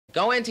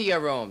Go into your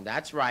room,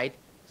 that's right.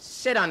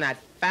 Sit on that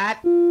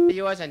fat of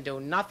yours and do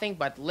nothing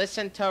but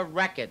listen to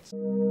records. Other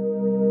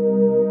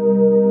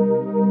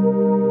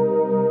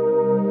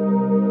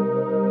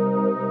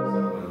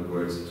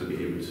words, to be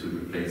able to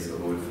replace the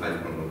whole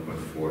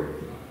 5.1.4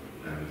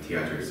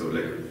 theater. So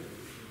like,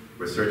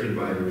 we're searching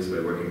drivers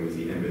by working with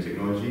the ambient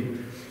technology,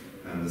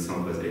 and the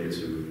sampler is able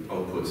to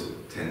output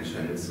 10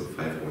 channels, so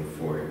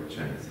 5.4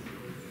 channels.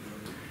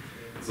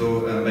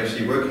 So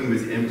actually working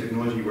with the ambient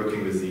technology,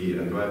 working with the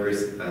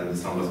drivers, and the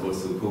sampler is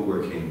also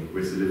co-working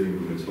with the living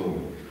room at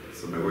home.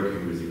 So by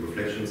working with the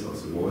reflections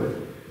of the wall,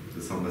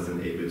 the sampler is then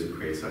able to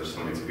create such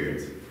sound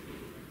experience.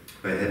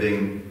 By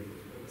having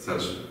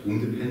such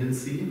room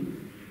dependency,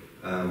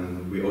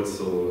 we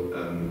also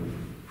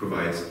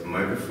provide a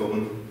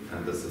microphone,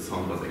 and thus the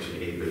sampler is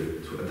actually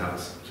able to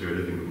adapt to your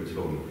living room at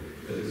home.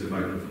 That is a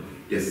microphone?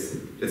 Yes,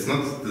 it's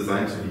not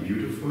designed to be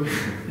beautiful,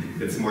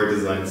 it's more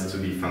designed to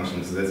be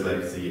functional. So that's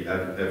like the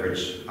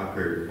average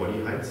upper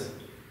body height.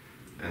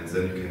 And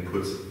then you can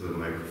put the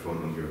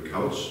microphone on your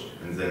couch,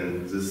 and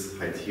then this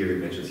height here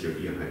matches your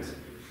ear height.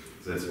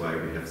 So that's why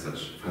we have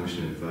such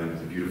functional design,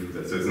 it's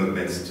beautiful. So it's not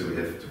meant to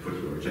have to put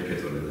your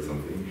jacket on it or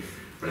something.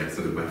 But like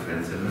so by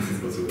fans,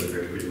 it's also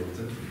very pretty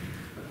often.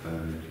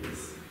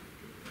 Yes.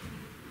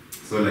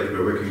 So like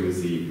we're working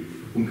with the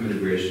room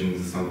calibration,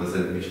 the sound is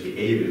actually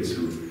able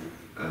to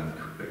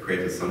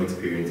create a sound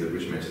experience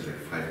which matches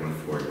like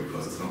 5.4,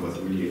 because the sound was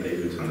really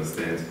able to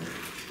understand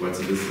what's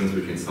the distance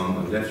between sound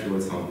on left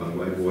wall, sound on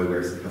right wall, where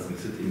is the customer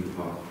sitting,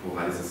 how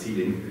high is the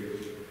ceiling,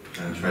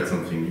 and try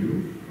something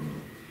new.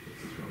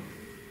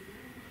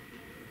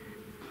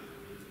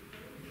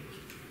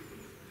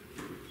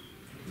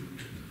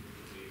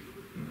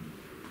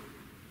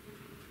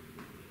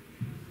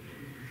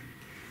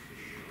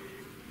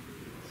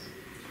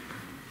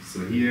 So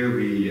here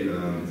we, in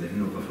the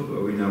Antwerp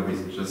football arena, we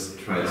just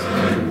try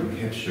to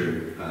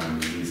capture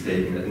the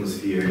stadium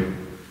atmosphere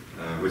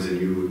with a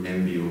new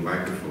MBO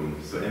microphone.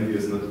 So MBO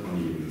is not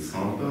only the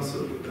soundbar,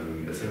 so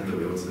at center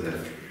we also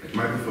have like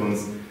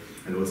microphones,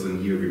 and also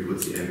in here we put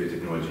the MBO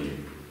technology.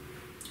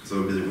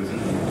 So within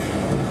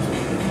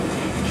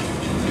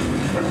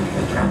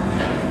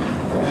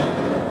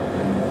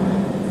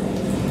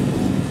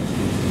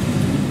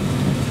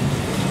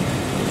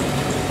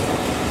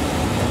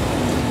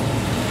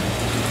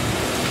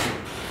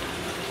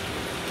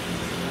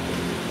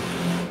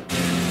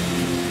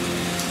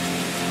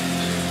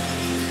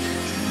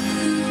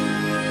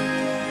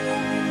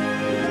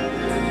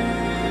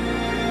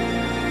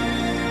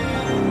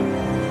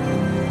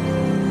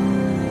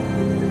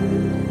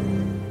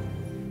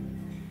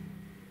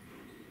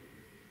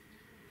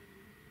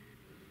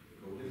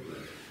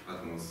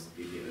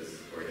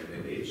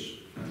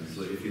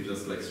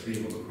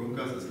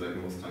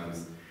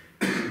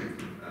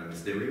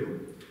stereo,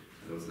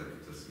 and also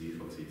like just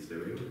default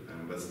stereo,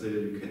 but still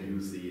you can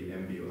use the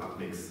MBO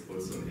upmix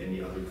also on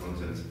any other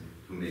content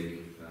to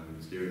make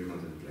stereo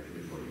content like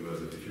more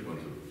immersive if you want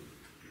to.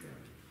 Yeah.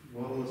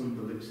 Why wasn't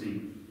the lip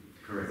sync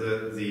correct?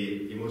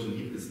 The emotion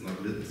heap is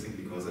not lip sync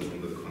because it's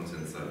on the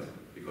content side,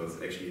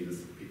 because actually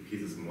this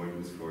piece is more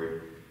used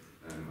for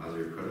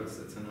other products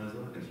at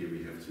Sennheiser, and here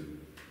we have to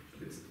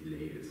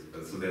delay it.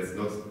 So that's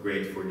not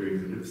great for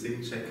doing the lip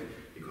sync check,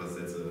 because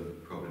that's a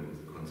problem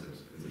with the content.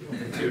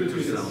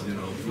 Sound, you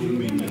know, full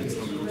meaning and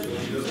some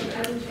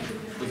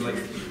but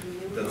like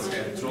that's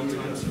drum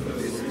times at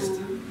least.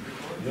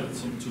 Yeah,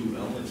 some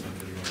 2L and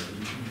something like that.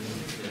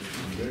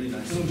 Very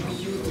nice.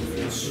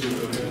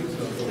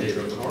 They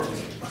record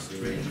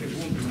strange.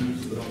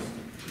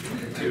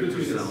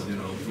 Sound, you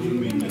know, full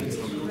meaning and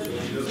some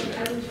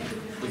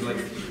but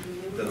like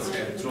that's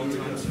drum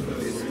times at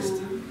least.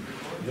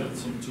 Yeah,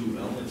 some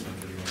 2L and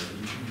something like that.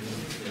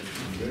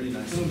 Very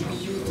nice.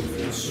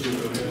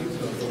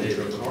 They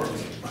record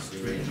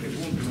strange.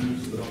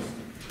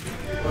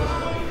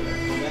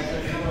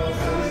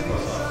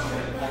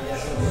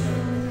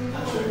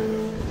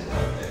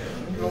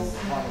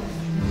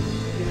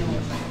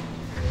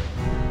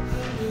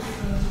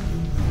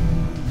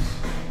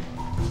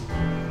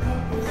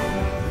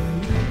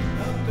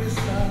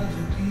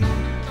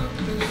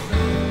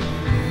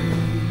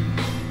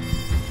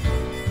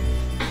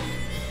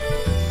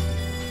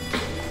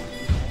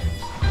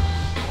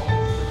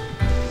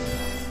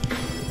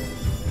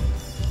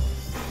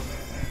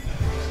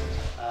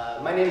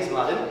 My name is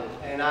Mladen,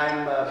 and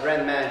I'm a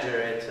brand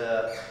manager at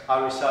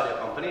our Audio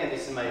company, and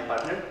this is my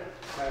partner.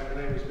 Hi,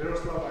 my name is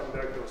Miroslav, I'm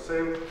director of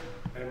sales,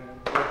 and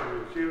glad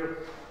you're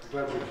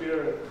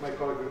here. And my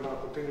colleague will now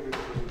continue with the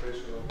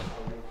presentation of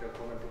our new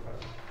Capcom amplifier.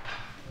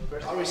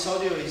 Our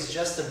Audio is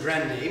just a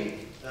brand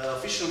name. The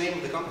official name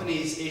of the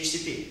company is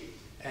HCP,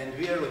 and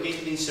we are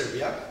located in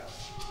Serbia.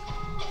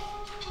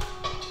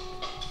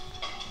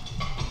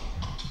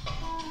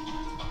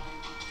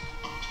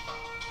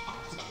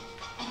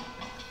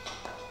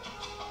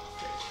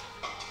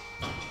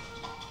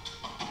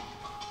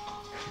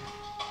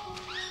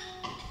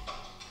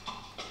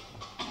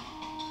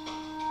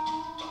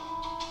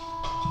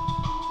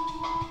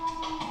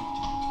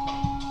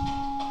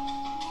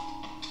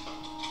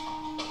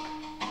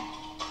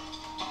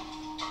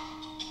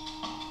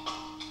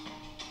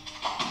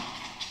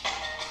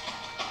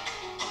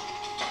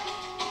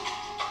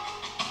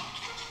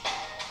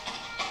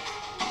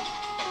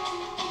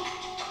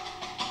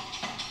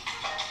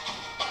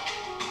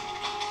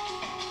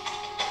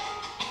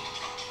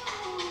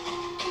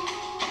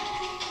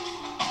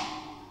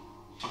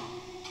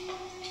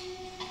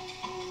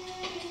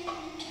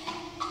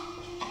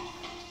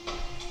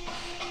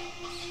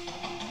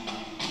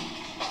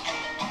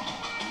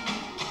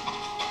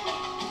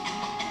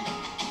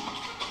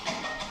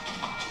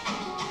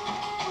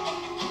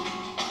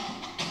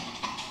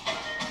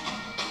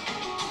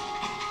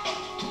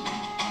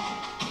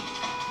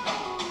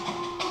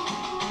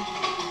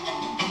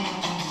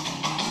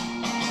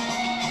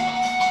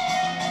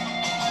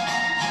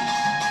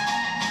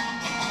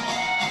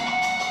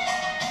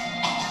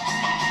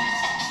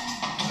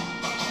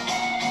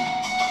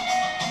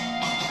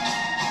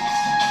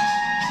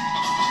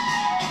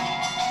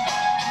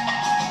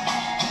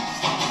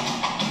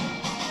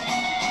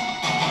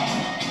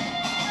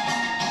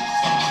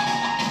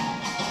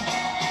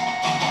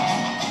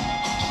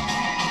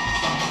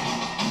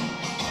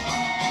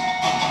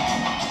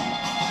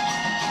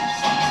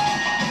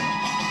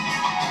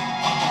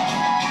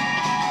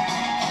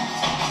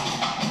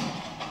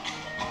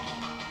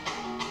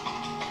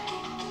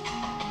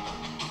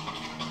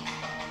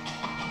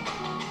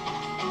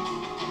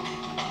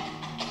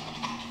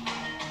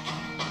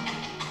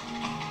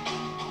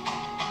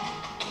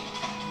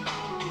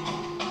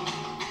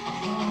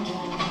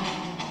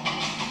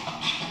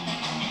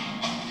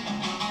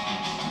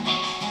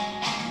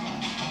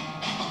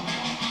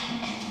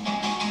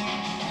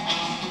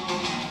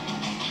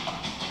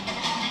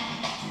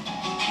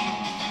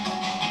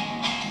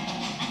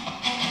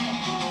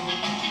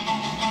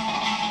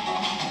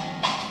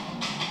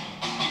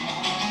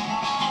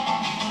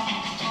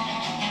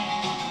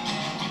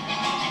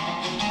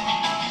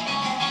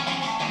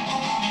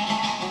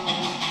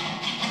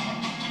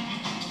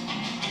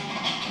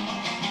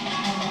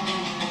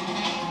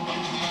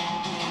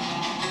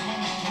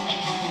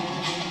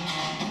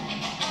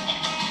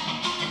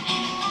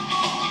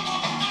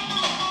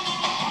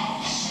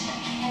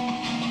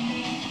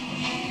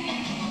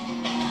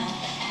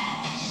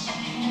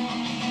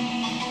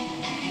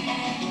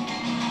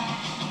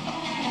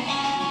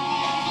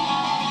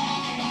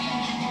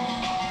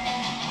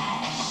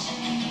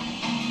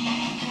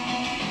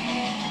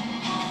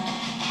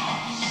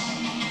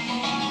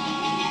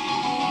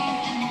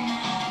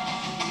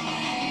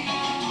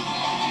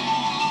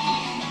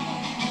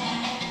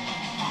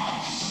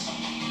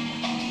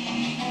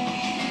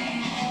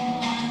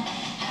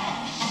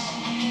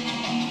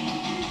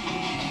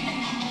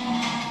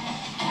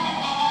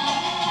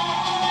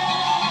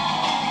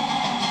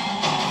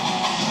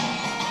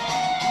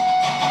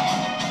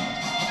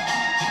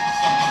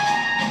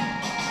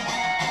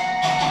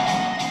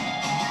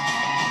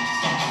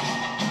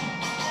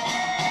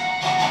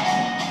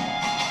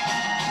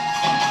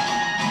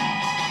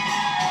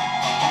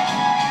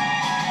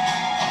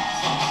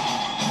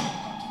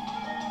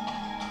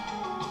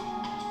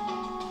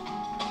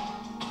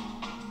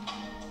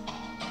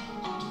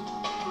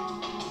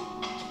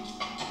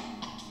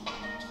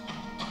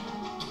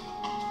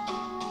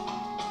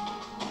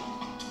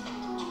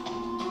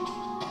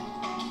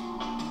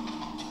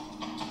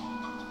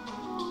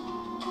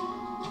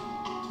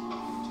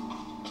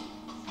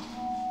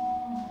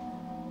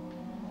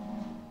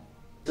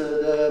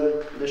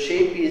 The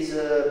shape is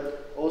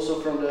also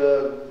from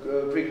the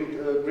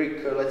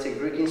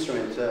Greek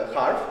instrument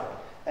harp,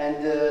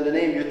 and the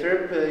name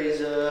Antwerp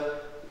is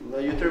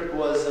Antwerp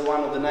was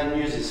one of the 9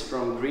 muses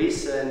from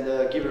Greece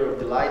and giver of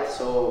the light.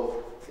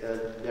 So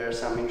there are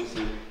some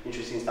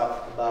interesting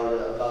stuff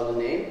about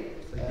the name.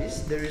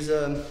 There is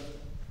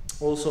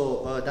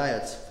also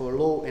diodes for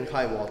low and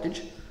high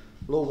voltage.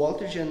 Low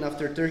voltage, and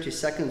after 30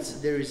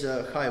 seconds there is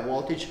a high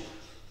voltage.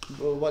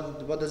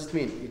 What does it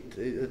mean?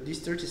 These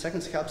 30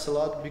 seconds helps a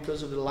lot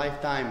because of the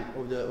lifetime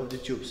of the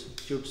tubes.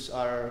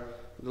 The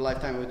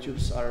lifetime of the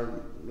tubes are,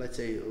 let's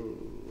say,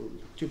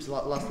 tubes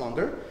last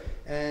longer,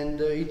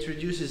 and it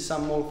reduces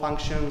some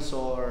malfunctions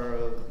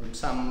or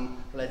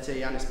some, let's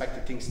say,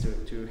 unexpected things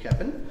to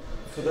happen.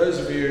 For those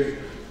of you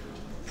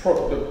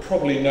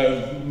probably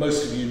know,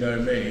 most of you know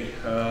me.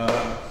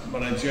 My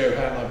name's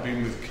Johan. I've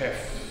been with KEF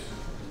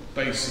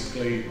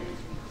basically,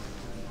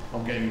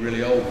 I'm getting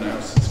really old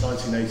now, since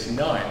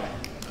 1989.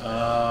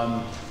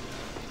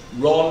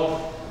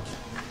 Ron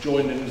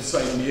joined in the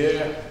same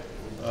year,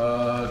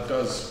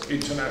 does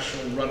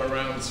international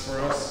runarounds for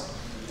us.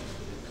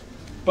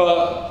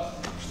 But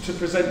to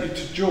present you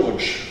to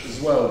George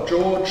as well.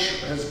 George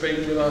has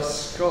been with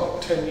us,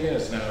 God, 10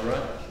 years now,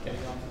 right?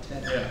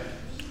 Yeah.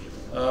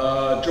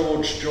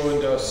 George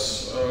joined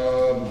us,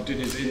 did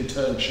his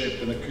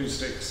internship in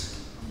acoustics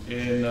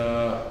in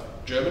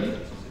Germany.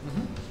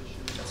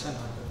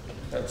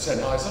 At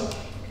Sennheiser,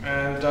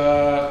 and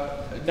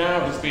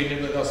now he's been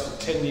in with us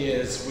for 10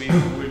 years. We've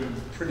been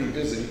pretty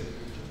busy.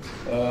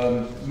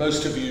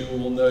 Most of you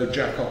will know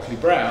Jack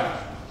Ockley-Brown.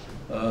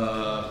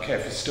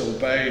 KEF is still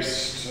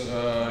based,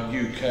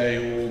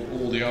 UK,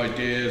 all the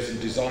ideas and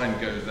design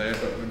go there,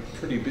 but we're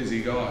pretty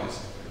busy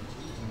guys.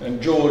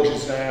 And George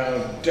is now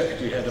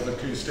Deputy Head of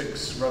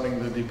Acoustics,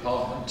 running the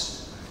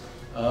department.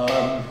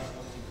 The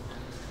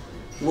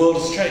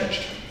world has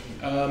changed.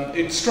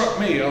 It struck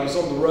me, I was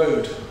on the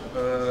road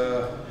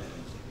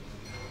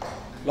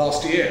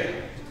last year,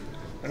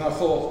 and I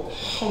thought,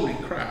 holy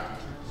crap.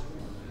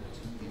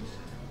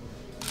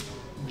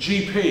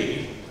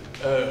 GP,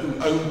 who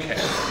own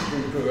KEF,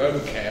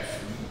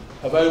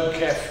 have owned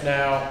KEF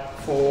now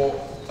for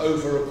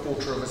over a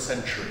quarter of a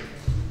century.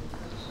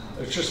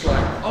 It's just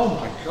like, oh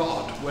my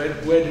God,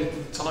 where did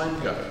the time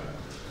go?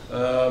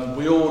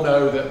 We all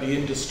know that the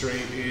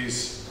industry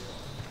is,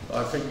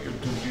 I think you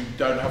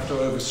don't have to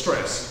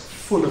overstress,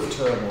 full of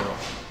turmoil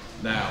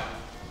now.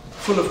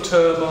 Full of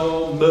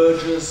turmoil,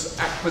 mergers,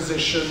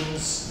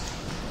 acquisitions.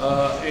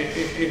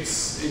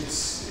 It's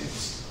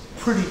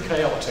pretty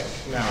chaotic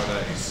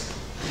nowadays.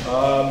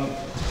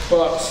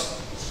 But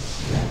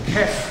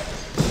KEF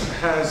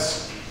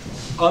has,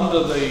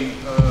 under the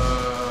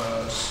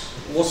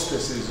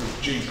auspices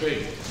of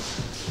GP,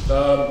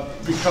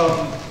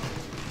 become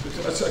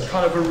a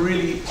kind of a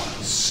really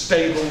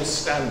stable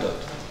standard,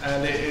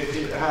 and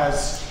it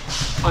has,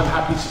 I'm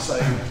happy to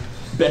say,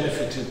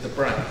 benefited the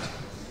brand.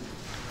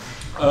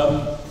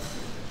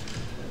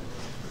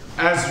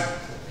 As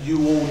you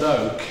all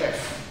know,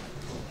 KEF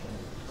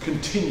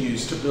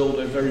continues to build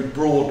a very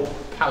broad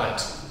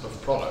palette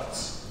of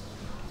products,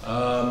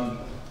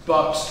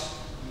 but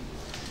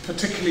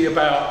particularly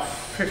about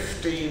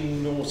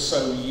 15 or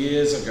so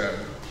years ago,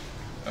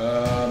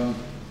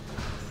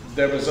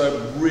 there was a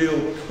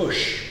real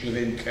push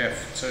within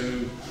KEF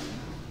to,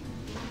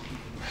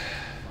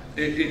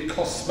 it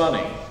costs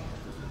money,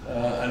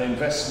 an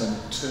investment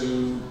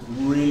to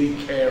really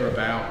care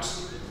about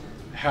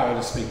how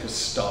the speaker's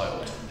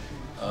styled,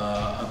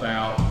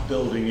 about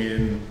building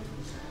in,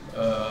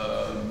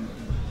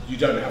 you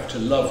don't have to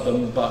love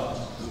them, but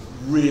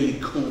really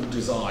cool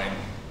design.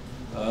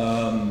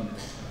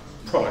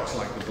 Products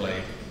like the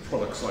Blade,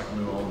 products like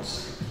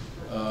Nuance,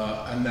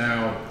 and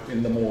now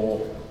in the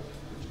more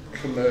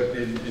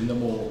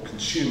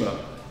consumer,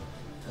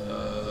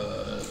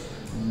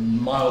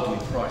 mildly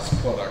priced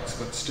products,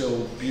 but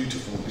still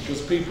beautiful, because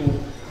people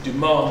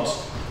demand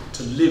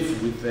to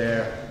live with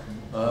their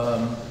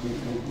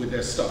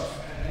stuff.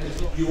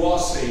 You are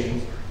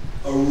seeing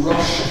a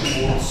rush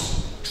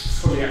towards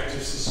fully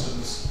active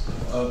systems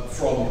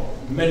from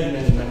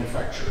many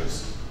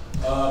manufacturers.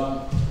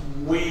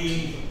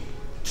 We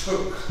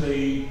took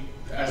the,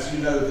 as you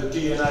know, the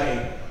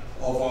DNA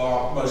of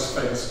our most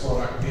famous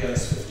product, the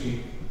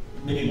LS50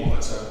 mini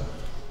monitor,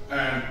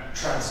 and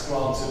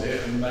transplanted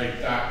it and made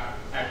that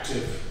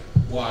active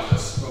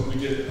wireless. But we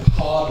did it the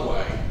hard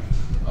way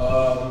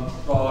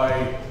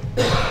by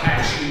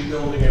actually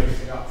building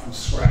everything up from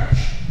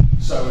scratch.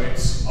 So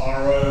it's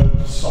our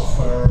own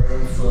software, our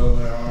own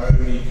firmware, our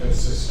own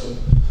ecosystem,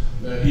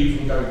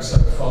 even going so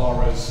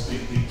far as the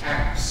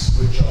amps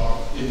which are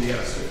in the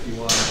LS50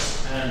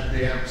 wireless and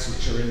the amps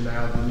which are in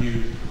now the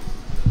new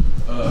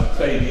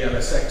baby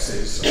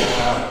LSXs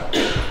are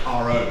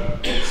our own,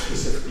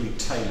 specifically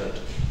tailored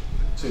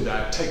to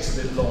that. It takes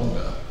a bit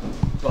longer,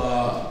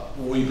 but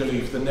we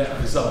believe the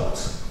net result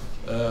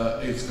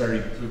is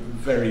very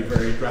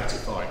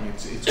gratifying.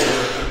 It's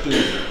worth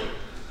doing.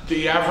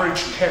 The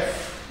average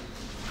KEF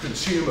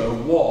consumer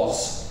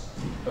was,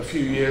 a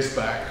few years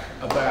back,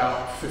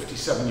 about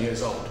 57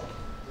 years old.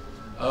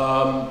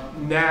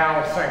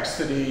 Now, thanks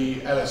to the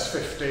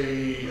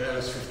LS50,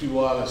 LS50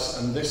 wireless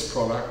and this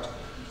product,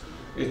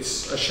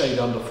 it's a shade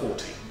under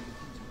 40,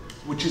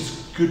 which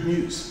is good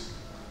news.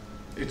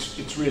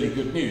 It's really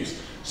good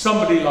news.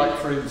 Somebody like,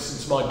 for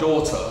instance, my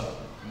daughter,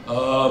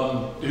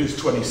 who's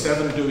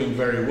 27, doing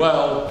very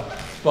well,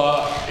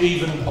 but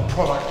even a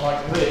product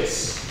like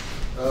this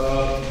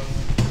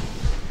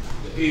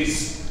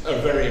is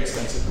a very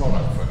expensive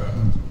product for her,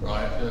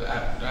 right?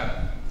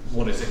 At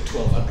what is it,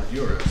 1,200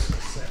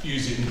 euros,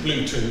 using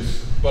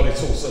Bluetooth, but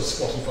it's also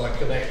Spotify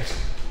Connect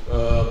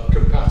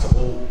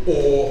compatible,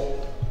 or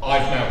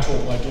I've now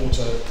taught my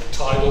daughter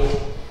Tidal,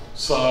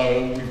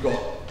 so we've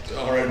got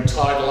our own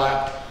Tidal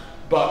app,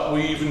 but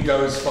we even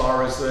go as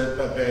far as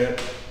their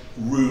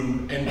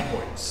room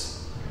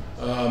endpoints,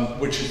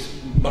 which is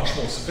much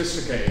more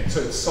sophisticated,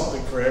 so it's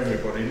something for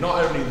everybody.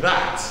 Not only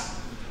that,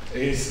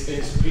 is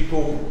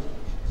people,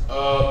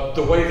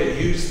 the way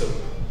they use them,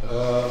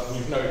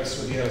 we've noticed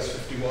with the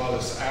LS50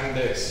 wireless and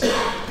this,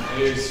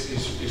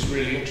 is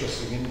really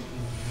interesting in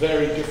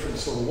very different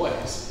sort of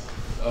ways.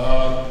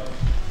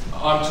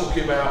 I'm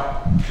talking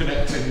about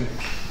connecting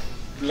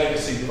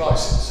legacy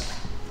devices,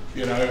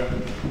 you know,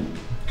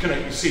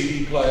 connect your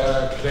CD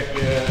player, connect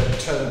your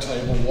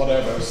turntable,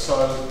 whatever.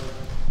 So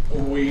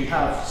we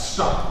have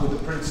stuck with the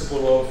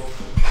principle of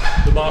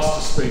the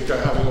master speaker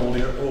having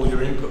all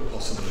your input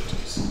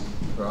possibilities,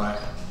 right,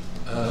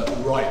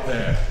 right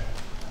there.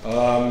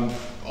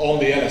 On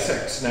the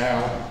LSX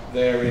now,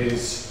 there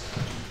is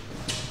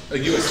a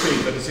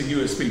USB, but it's a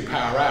USB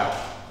power out.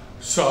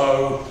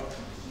 So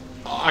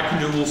I can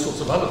do all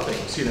sorts of other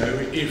things, you know.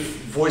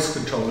 If voice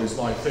control is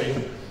my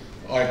thing,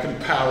 I can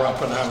power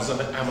up an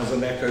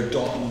Amazon Echo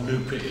Dot and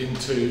loop it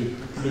into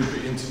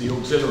the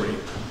auxiliary,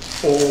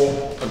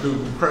 or a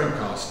Google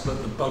Chromecast.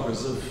 But the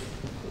buggers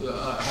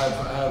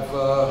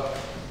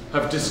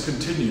have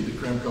discontinued the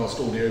Chromecast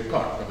audio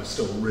part, but it's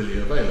still really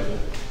available,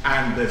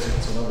 and there's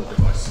lots of other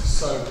devices.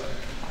 So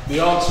the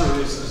answer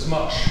is as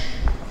much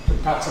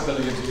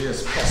compatibility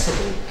as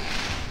possible.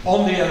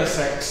 On the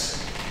LSX,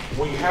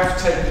 we have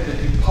taken the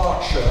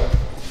departure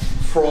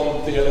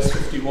from the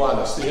LS50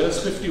 wireless. The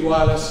LS50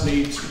 wireless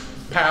needs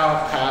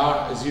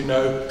power, as you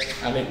know,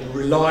 and it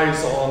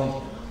relies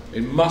on,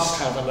 it must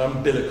have an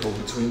umbilical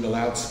between the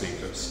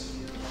loudspeakers.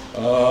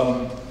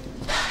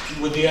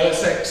 With the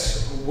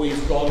LSX,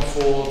 we've gone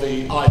for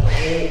the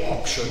either-or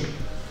option,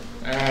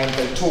 and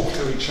they talk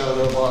to each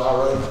other via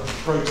our own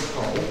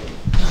protocol.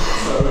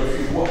 So if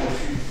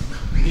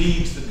you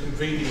need the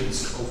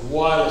convenience of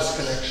wireless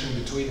connection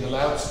between the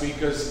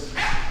loudspeakers,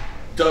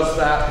 does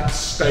that, it's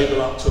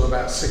stable up to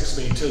about 6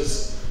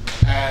 meters,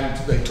 and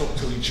they talk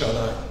to each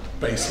other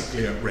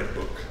basically at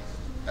Redbook,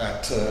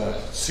 at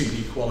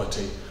CD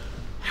quality.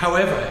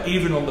 However,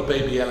 even on the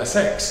baby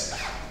LSX,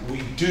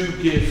 we do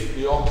give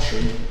the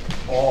option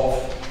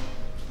of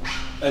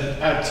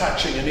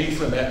attaching an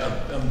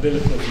Ethernet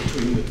umbilical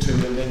between the two,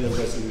 and then the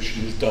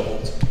resolution is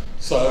doubled.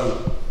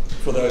 So,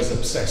 for those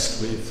obsessed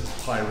with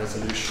high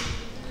resolution.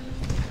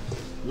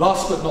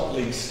 Last but not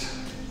least,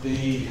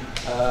 we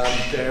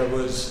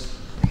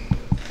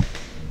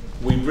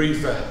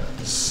breathed a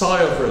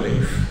sigh of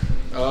relief.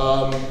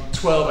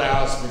 12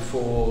 hours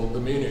before the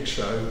Munich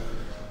show,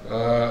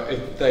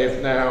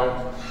 they've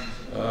now,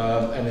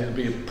 and it'll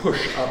be a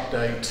push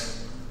update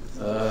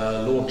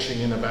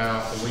launching in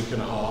about a week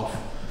and a half,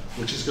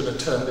 which is going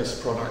to turn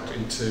this product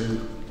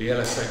into, the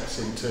LSX,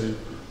 into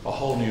a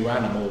whole new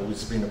animal, which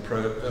has been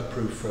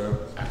approved for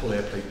Apple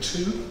AirPlay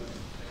 2.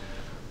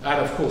 And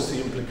of course the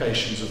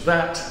implications of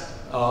that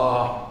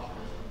are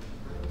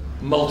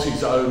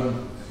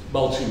multi-zone,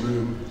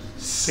 multi-room,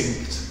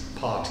 synced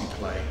party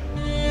play.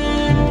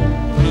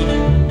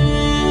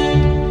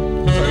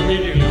 So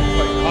immediately we're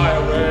playing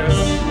higher res.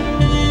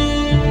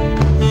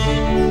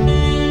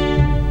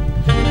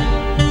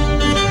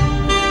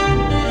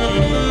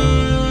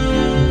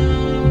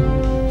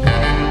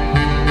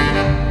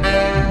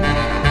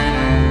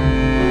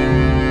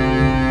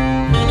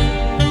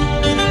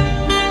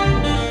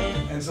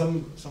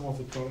 Some of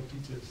the product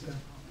details there.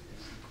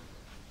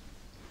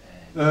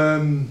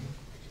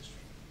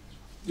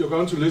 You're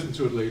going to listen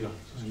to it later,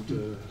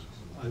 and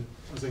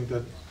I think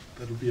that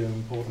will be an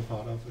important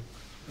part of it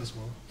as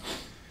well.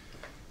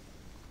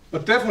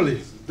 But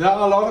definitely, there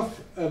are a lot of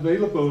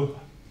available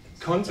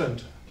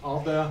content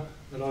out there,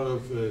 a lot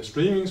of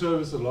streaming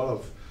service, a lot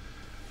of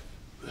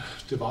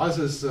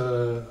devices,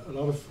 a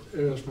lot of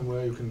areas from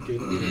where you can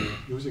get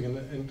music,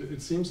 and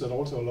it seems that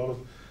also a lot of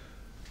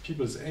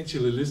people is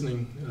actually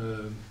listening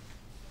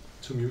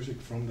to music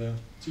from their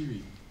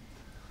TV.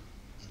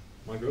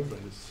 My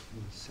girlfriend is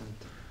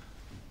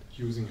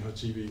using her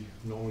TV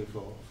normally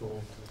for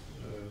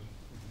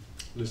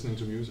listening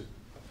to music.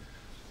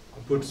 I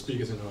put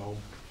speakers in her home.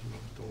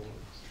 Don't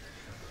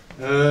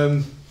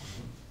worry.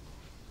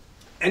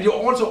 And you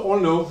also all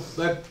know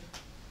that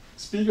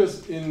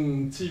speakers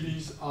in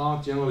TVs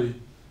are generally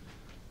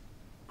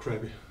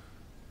crappy.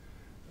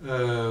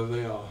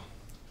 They are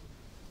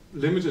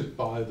limited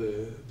by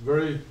the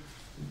very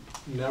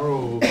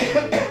narrow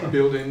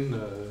built-in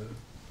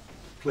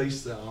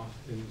place there are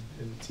in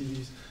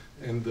TVs,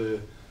 and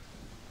the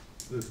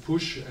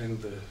push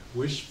and the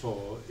wish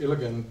for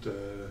elegant,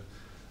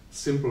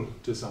 simple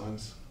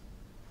designs.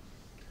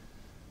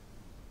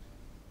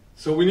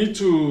 So we need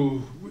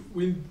to,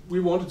 we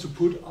wanted to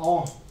put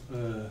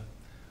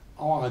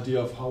our idea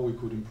of how we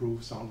could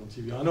improve sound on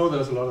TV. I know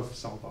there's a lot of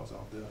soundbars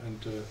out there,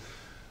 and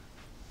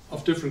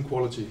of different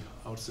quality,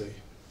 I would say.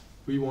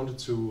 We wanted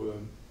to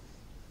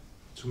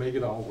make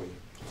it our way,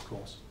 of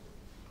course.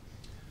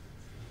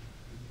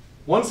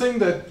 One thing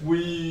that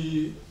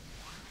we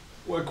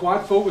were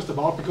quite focused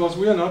about, because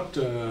we are not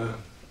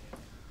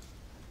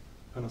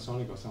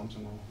Panasonic or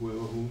Samsung or whoever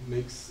who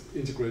makes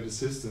integrated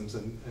systems,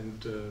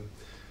 and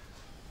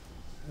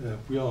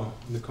we are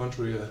in the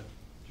country a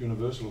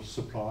universal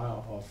supplier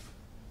of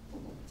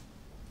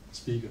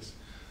speakers.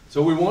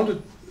 So we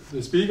wanted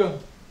the speaker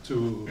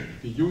to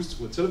be used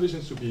with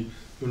televisions to be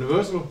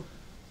universal,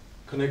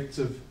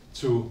 connected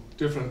to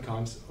different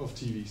kinds of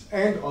TVs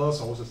and other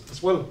sources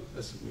as well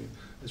as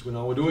we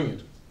now are doing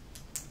it.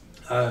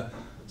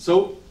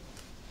 So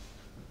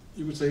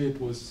you could say it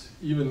was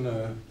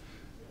even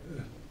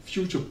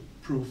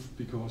future-proof,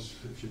 because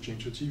if you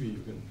change your TV,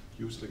 you can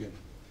use it again.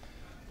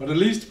 But at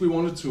least we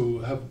wanted to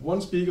have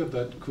one speaker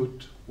that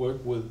could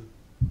work with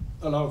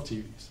a lot of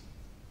TVs.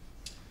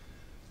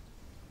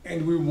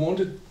 And we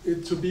wanted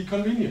it to be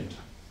convenient.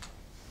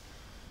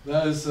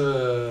 There's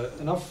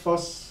enough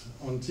fuss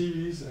on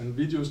TVs and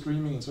video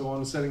streaming and so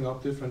on, setting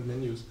up different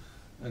menus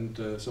and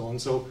so on.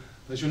 So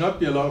there should not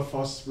be a lot of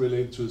fuss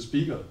related to the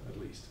speaker, at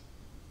least.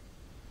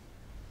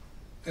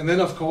 And then,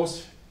 of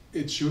course,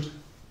 it should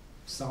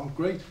sound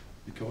great,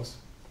 because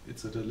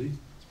it's a delete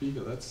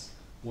speaker. That's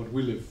what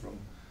we live from.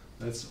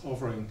 That's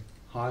offering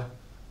high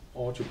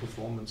audio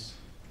performance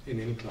in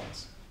any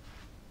class.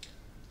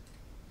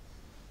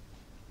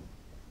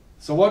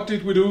 So what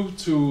did we do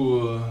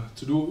to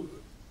do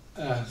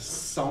a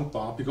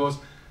soundbar? Because,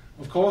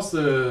 of course,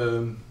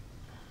 the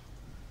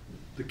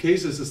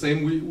case is the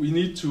same. We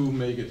need to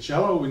make it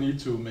shallow. We need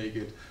to make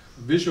it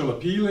visual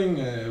appealing.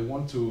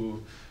 Want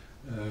to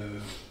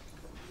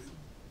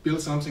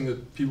build something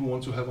that people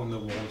want to have on their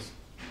walls.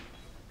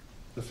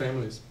 The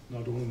families,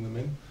 not only the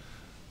men,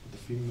 but the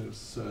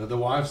females, the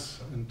wives,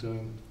 and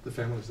the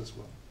families as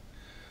well.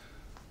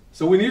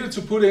 So we needed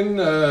to put in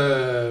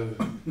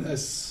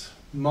as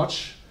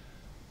much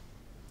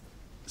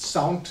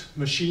sound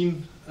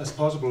machine as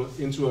possible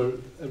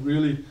into a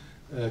really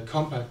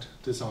compact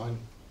design.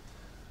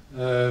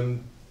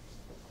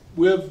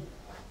 We have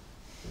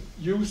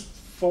used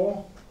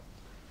 4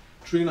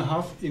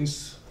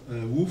 3.5-inch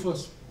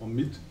woofers or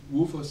mid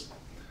woofers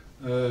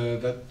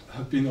that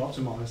have been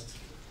optimized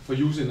for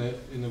use in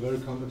a very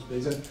compact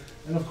space.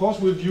 And of course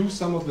we've used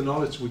some of the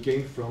knowledge we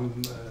gained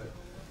from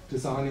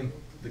designing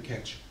the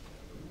catch.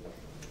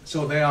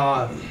 So they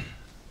are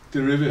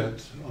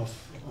derivatives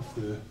of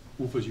the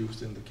woofers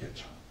used in the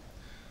catch.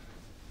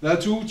 There are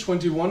 2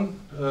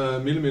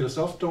 21mm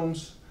soft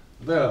domes.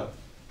 They are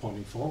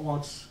pointing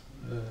forwards,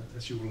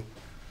 as you will.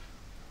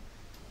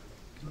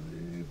 Can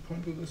I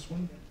point with this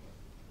one?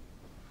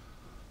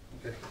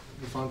 Okay,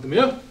 we found them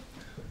here.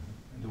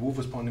 And the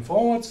woofers pointing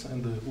forwards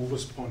and the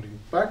woofers pointing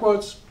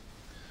backwards.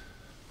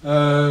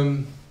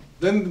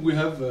 Then we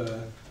have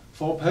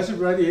 4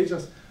 passive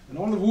radiators, and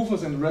all the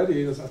woofers and the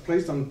radiators are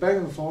placed on the back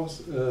and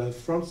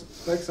the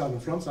back side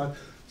and front side,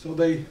 so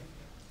they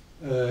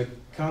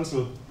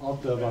cancel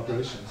out the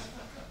vibrations,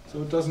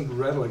 so it doesn't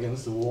rattle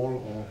against the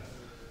wall or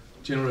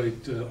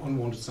generate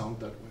unwanted sound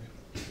that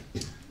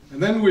way.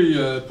 And then we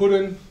put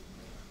in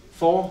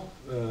 4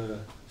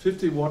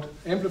 50-watt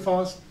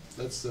amplifiers.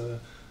 That's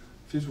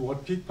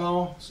 50-watt peak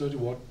power,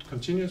 30-watt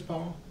continuous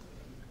power.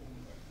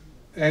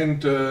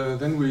 And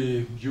then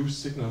we use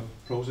signal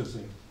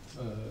processing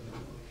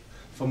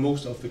for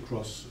most of the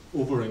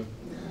crossovering.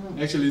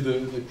 Actually,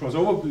 the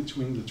crossover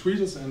between the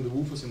tweeters and the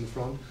woofers in the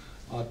front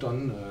are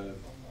done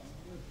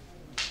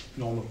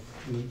normal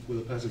with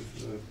a passive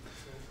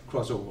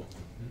crossover.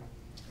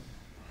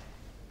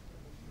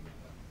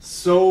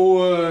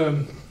 So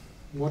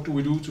what do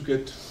we do to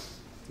get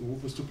the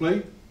woofers to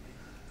play?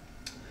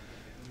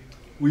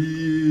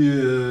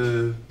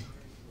 We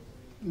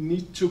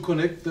need to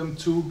connect them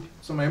to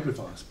some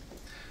amplifiers.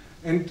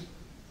 And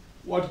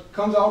what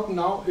comes out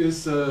now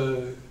is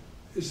a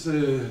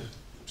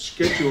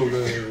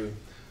scheduled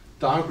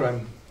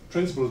diagram,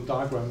 principal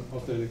diagram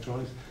of the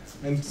electronics.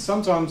 And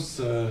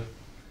sometimes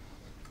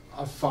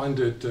I find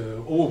it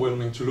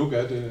overwhelming to look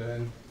at,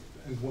 and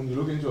when you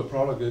look into a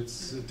product,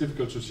 it's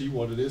difficult to see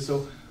what it is.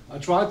 So I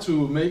try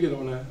to make it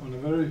on a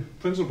very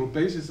principled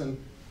basis, and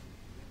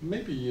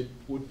maybe it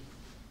would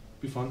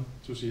be fun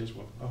to see as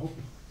well. I hope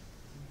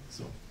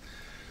so.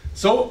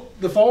 So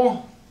the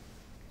 4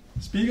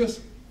 speakers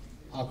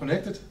are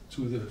connected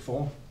to the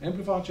 4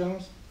 amplifier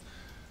channels,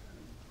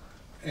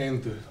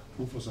 and the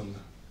woofers on the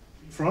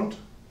front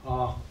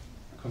are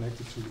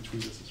connected to the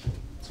tweeters as well.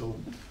 So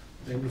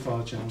the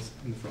amplifier channels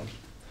in the front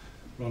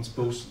runs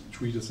both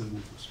tweeters and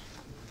woofers.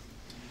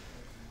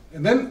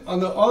 And then on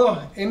the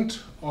other end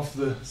of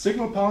the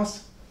signal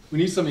path, we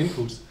need some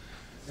inputs.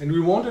 And we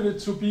wanted it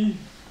to be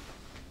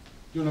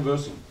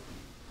universal.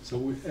 So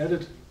we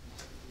added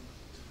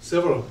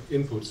several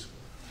inputs.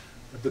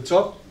 At the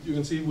top, you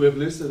can see we have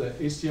listed an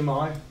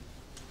HDMI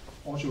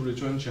audio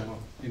return channel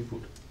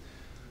input.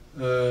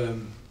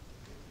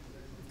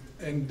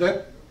 And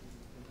that,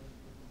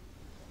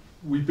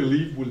 we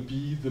believe, will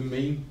be the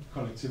main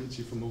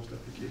connectivity for most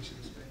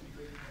applications.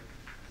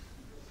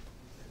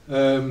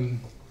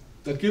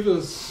 That gives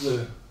us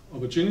the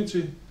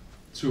opportunity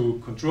to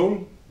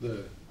control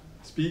the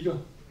speaker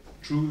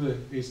through the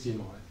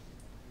HDMI.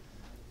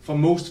 For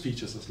most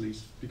features, at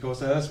least, because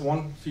there's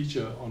one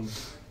feature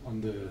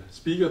on the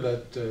speaker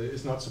that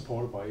is not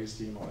supported by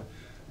HDMI.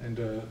 And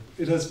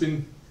it has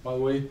been, by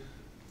the way,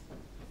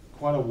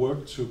 quite a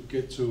work to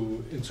get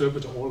to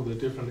interpret all of the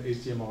different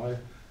HDMI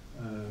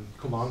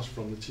commands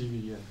from the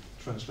TV and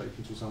translate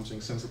into something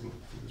sensible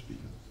for the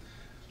speaker.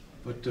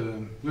 But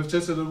we've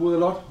tested it with a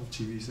lot of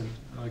TVs, and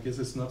I guess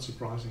it's not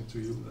surprising to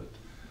you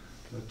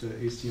that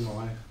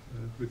HDMI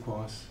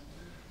requires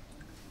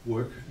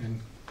work and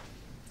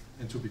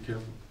to be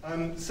careful.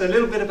 So a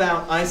little bit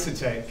about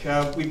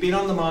EISA. We've been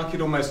on the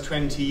market almost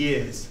 20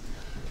 years.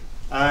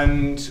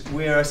 And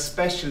we're a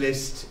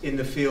specialist in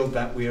the field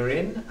that we're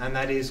in, and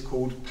that is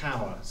called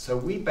power. So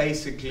we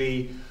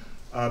basically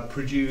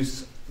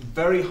produce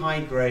very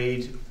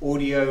high-grade,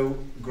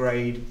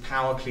 audio-grade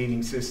power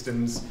cleaning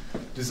systems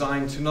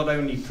designed to not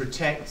only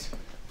protect,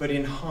 but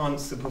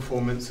enhance the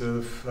performance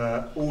of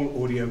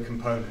all audio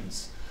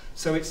components.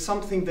 So it's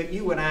something that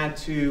you would add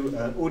to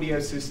an audio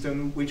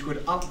system which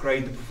would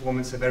upgrade the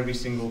performance of every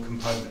single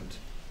component.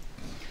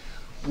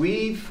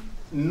 We've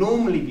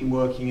normally been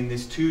working in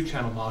this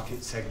two-channel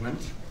market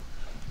segment,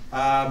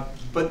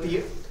 but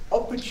the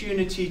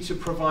opportunity to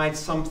provide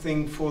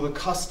something for the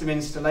custom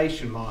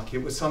installation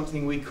market was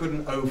something we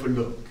couldn't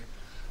overlook.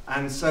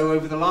 And so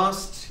over the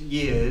last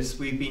years,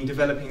 we've been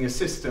developing a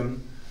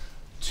system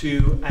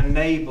to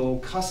enable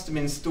custom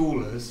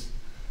installers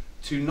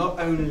to not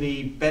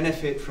only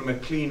benefit from a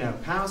cleaner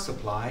power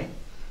supply,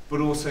 but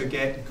also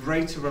get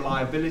greater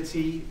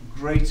reliability,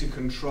 greater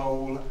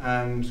control,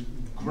 and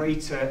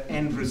greater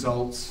end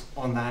results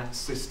on that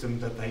system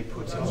that they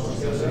put in.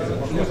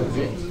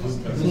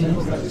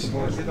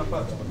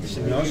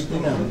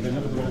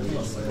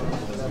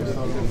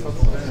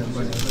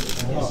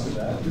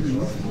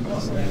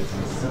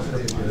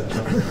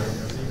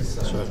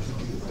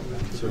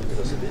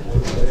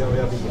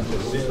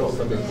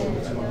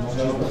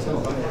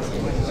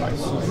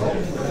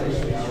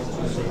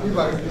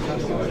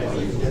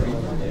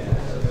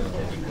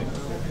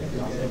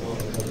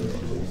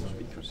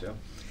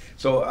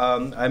 So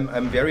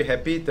I'm very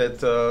happy that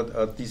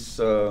this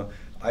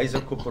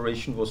EISA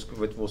cooperation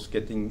was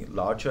getting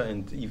larger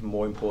and even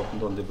more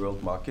important on the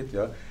world market,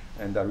 yeah.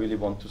 And I really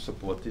want to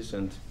support this.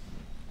 And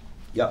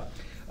yeah,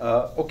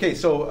 okay.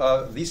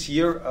 So this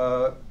year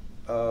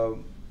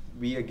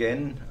we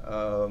again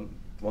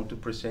want to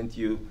present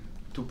you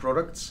two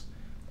products.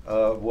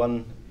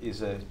 One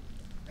is an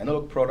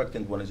analog product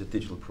and one is a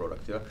digital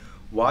product. Yeah.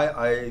 Why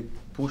I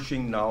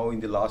pushing now in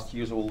the last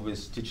years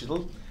always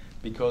digital?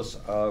 Because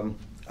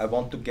I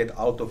want to get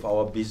out of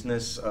our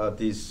business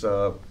this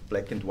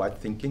black and white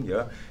thinking.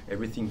 Yeah,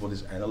 everything what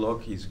is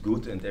analog is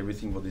good and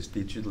everything what is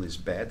digital is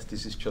bad.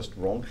 This is just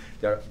wrong.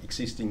 There are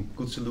existing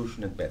good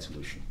solution and bad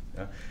solution.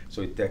 Yeah,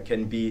 so there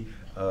can be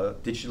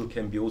digital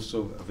can be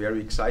also very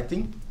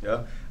exciting.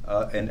 Yeah,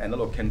 and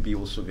analog can be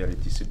also very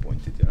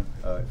disappointed.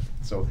 Yeah,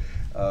 so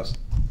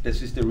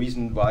this is the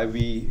reason why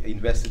we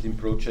invested in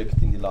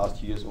project in the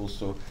last years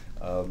also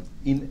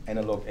in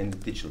analog and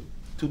digital.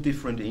 Two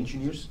different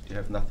engineers, they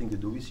have nothing to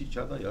do with each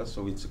other, yeah,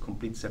 so it's a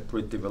complete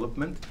separate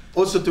development.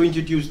 Also to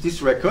introduce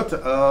this record,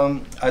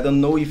 I don't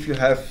know if you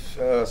have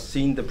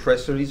seen the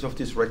press release of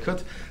this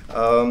record.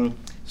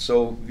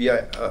 So we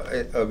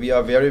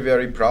are very,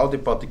 very proud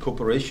about the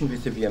cooperation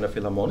with the Vienna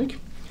Philharmonic.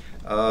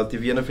 The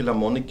Vienna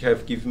Philharmonic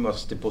have given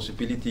us the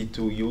possibility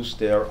to use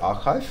their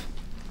archive.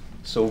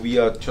 So we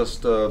are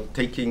just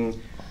taking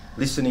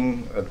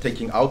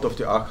out of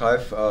the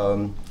archive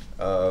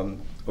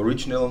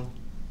original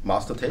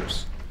master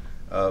tapes,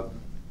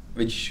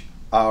 which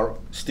are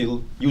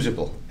still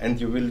usable. And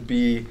you will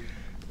be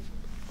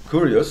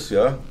curious,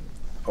 yeah,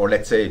 or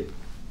let's say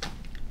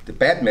the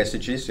bad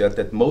message is, yeah,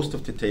 that most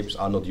of the tapes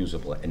are not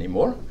usable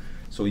anymore.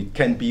 So it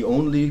can be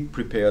only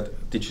prepared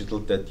digital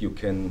that you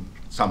can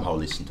somehow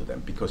listen to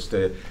them, because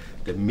the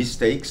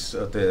mistakes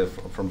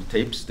from the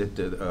tapes,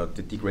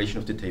 the degradation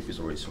of the tape is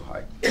already so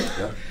high.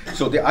 Yeah.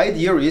 So the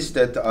idea is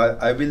that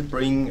I will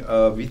bring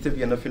with the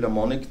Vienna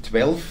Philharmonic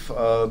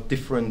 12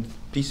 different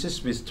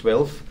pieces with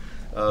 12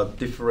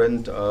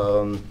 different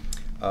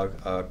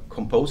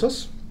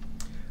composers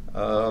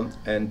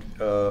and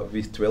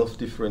with 12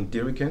 different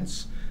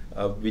dirigents,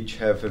 which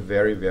have a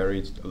very,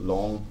 very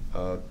long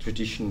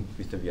tradition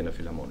with the Vienna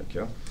Philharmonic.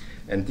 Yeah?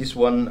 And this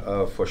one,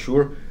 for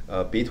sure,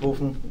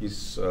 Beethoven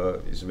is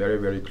very,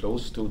 very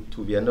close to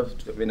Vienna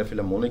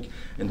Philharmonic,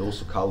 and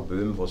also Karl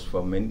Böhm was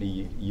for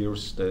many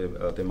years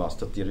the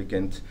master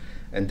dirigent,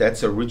 and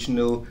that's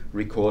original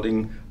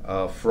recording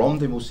from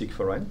the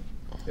Musikverein.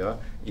 yeah,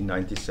 in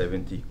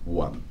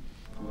 1971.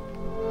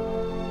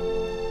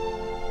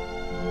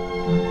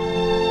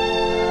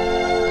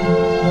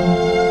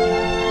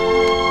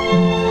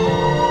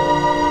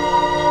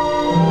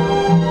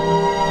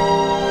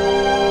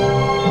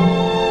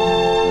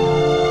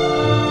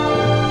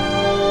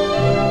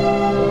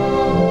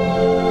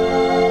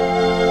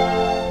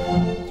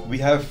 We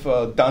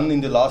have done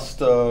in the last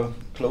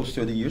close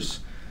 30 years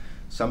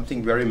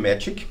something very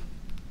magic.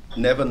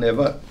 Never,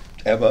 never,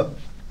 ever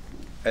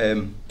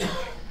an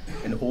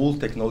old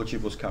technology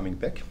was coming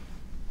back.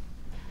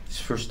 It's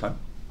first time.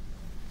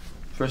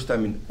 First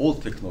time in all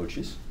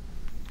technologies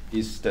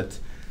is that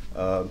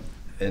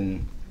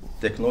an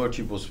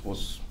technology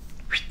was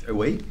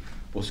away,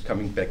 was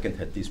coming back and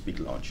had this big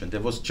launch. And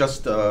there was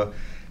just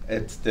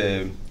at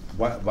the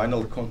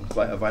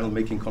vinyl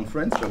making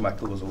conference where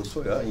Michael was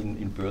also, yeah,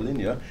 in Berlin,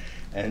 yeah,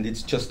 and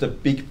it's just a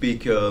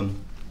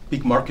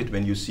big market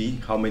when you see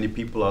how many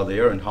people are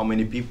there and how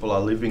many people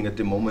are living at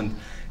the moment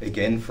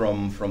again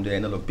from the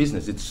analog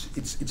business.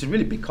 It's a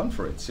really big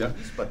conference, yeah,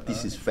 but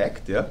this is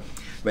fact, yeah.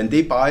 When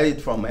they buy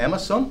it from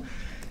Amazon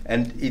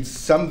and it's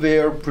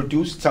somewhere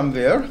produced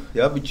somewhere,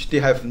 yeah, which they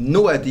have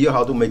no idea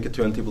how to make a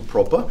turntable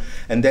proper,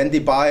 and then they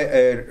buy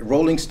a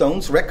Rolling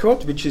Stones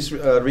record which is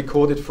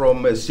recorded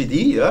from a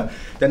CD, yeah,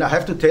 then I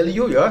have to tell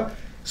you, yeah,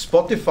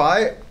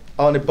 Spotify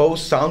on a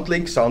Bose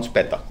SoundLink sounds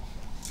better.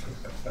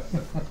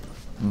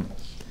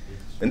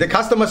 And the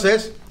customer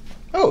says,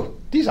 "Oh,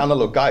 these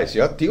analog guys,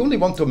 yeah, they only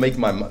want to make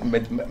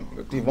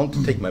they want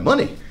to take my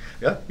money.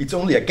 Yeah, it's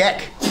only a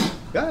gag.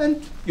 Yeah,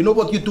 and you know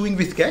what you're doing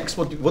with gags?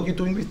 What you're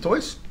doing with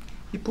toys?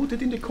 You put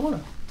it in the corner,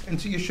 and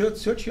so you should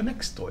search your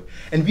next toy.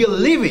 And we are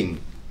living.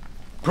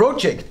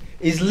 Project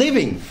is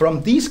living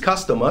from these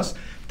customers.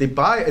 They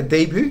buy a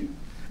debut,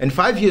 and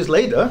 5 years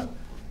later,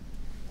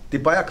 they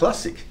buy a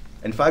classic,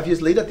 and 5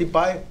 years later they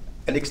buy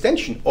an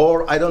extension,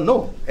 or I don't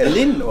know, a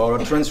Lin or a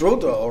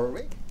Transrotor or a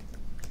Ray.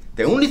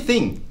 The only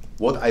thing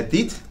what I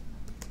did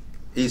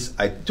is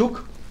I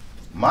took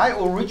my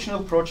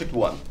original Project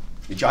 1,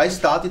 which I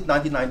started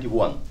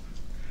 1991,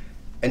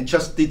 and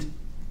just did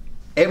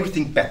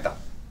everything better.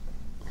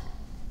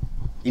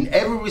 In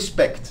every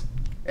respect,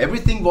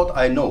 everything what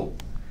I know,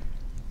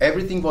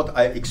 everything what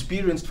I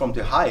experienced from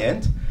the high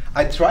end,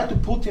 I try to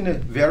put in a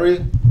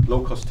very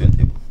low-cost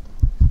turntable.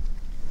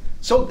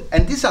 So,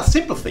 and these are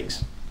simple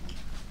things.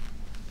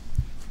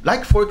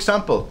 Like, for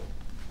example,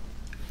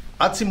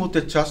 azimuth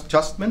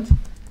adjustment,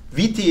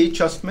 VTA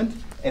adjustment,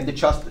 and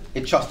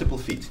adjustable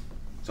feet.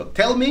 So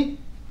tell me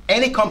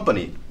any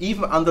company,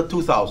 even under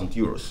 2,000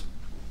 euros,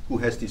 who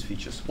has these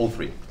features, all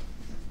three.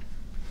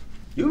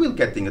 You will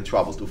get in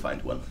trouble to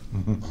find one.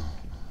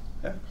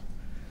 Yeah?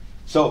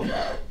 So,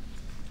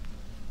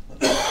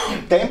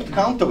 damped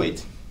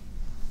counterweight.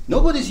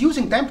 Nobody's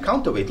using damped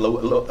counterweight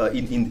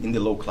in the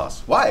low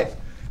class. Why?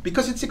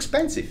 Because it's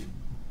expensive.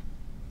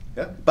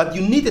 Yeah? But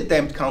you need a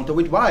damped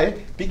counterweight. Why?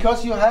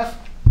 Because you have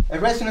a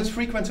resonance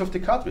frequency of the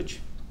cartridge.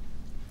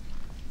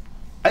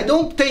 I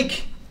don't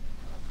take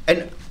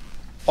an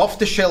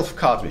off-the-shelf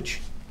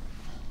cartridge.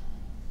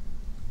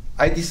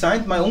 I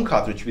designed my own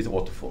cartridge with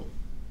Autophone.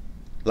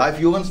 Leif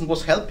Johansson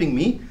was helping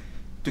me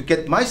to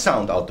get my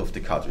sound out of the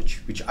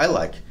cartridge, which I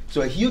like.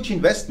 So a huge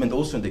investment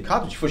also in the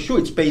cartridge. For sure,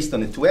 it's based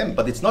on a 2M,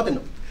 but it's not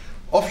an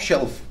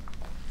off-shelf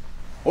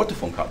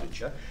Autophone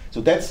cartridge. Yeah?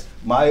 So that's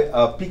my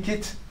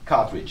Picket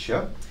cartridge.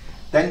 Yeah?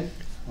 Then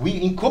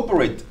we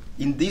incorporate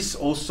in this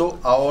also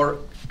our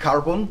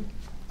carbon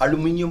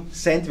aluminum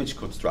sandwich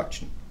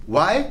construction.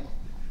 Why?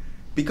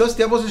 Because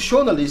there was a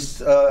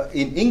journalist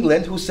in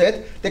England who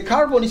said the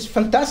carbon is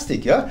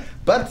fantastic, yeah,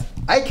 but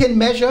I can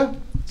measure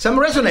some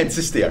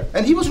resonances there,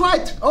 and he was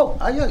right. Oh,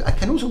 I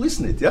can also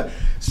listen it, yeah.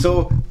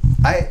 So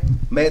I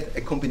made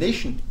a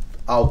combination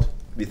out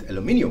with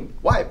aluminium.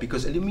 Why?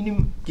 Because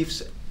aluminium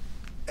gives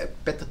a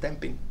better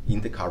damping in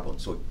the carbon,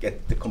 so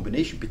get the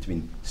combination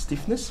between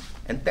stiffness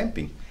and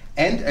damping.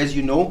 And as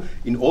you know,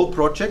 in all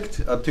project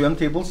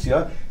turntables,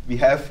 yeah, we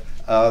have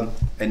an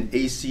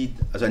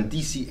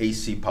DC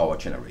AC power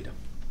generator,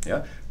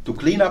 yeah, to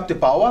clean up the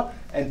power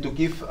and to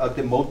give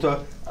the motor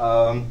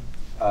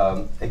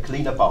a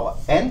cleaner power.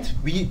 And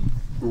we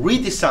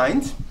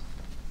redesigned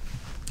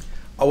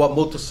our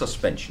motor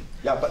suspension.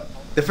 Yeah, but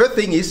the first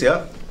thing is,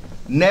 yeah,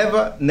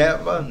 never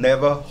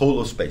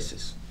hollow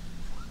spaces.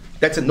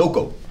 That's a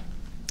no-go.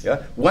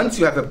 Yeah. Once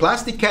you have a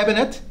plastic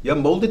cabinet, yeah,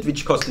 molded,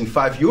 which costing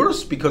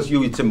 €5 because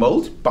it's a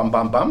mold,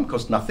 bam,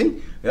 cost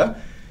nothing. Yeah.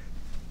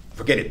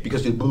 Forget it,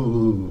 because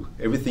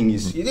everything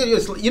is,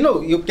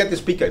 you get the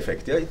speaker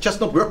effect. Yeah? It's just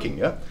not working.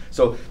 Yeah.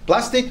 So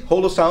plastic,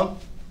 hollow sound,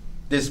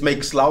 this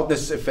makes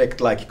loudness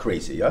effect like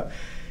crazy. Yeah.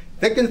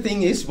 Second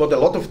thing is, what a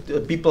lot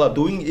of people are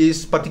doing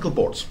is particle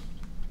boards.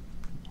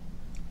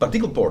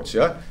 Particle boards,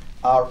 yeah,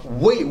 are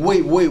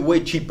way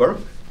cheaper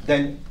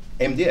than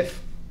MDF.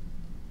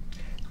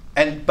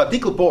 And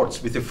particle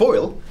boards with the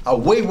foil are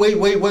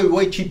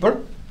way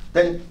cheaper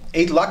than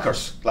 8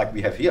 lacquers, like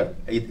we have here,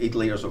 8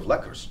 layers of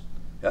lacquers.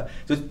 Yeah?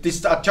 So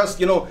these are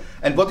just,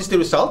 and what is the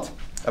result?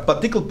 A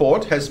particle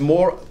board has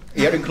more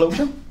air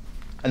enclosure,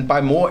 and by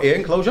more air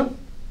enclosure,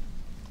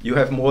 you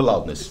have more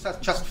loudness. That's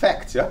just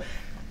facts. Yeah.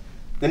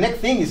 The next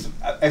thing is,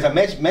 as I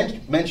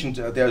mentioned,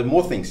 there are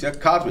more things. Yeah,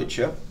 cartridge.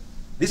 Yeah,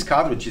 this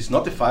cartridge is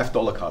not a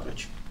 $5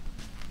 cartridge.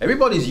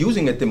 Everybody is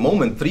using at the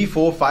moment $3,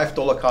 $4,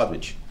 $5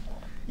 cartridge.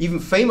 Even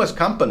famous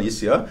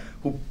companies, yeah,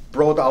 who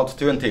brought out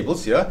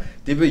turntables, yeah,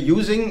 they were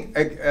using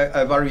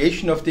a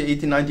variation of the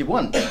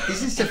 1891.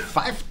 This is a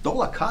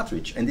 $5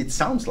 cartridge, and it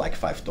sounds like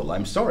 $5.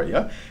 I'm sorry,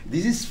 yeah.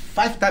 This is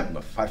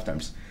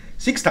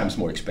 6 times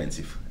more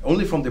expensive,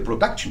 only from the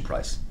production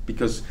price,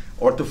 because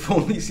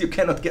orthophonics you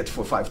cannot get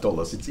for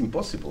 $5. It's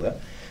impossible, yeah.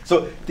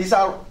 So these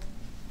are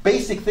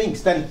basic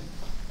things. Then,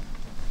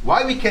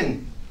 why we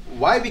can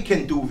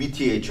do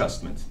VTA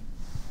adjustment?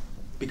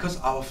 Because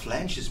our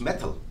flange is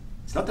metal.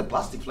 It's not a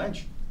plastic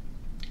flange.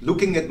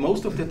 Looking at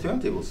most of the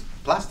turntables,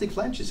 plastic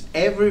flanges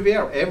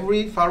everywhere.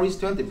 Every Far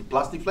East turntable,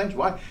 plastic flange.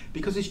 Why?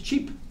 Because it's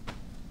cheap.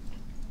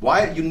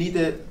 Why you need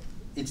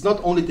it's not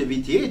only the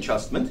VTA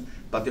adjustment,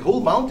 but the whole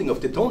mounting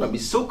of the tone arm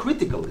is so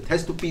critical. It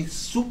has to be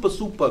super,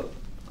 super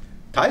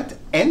tight,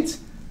 and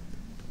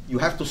you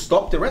have to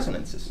stop the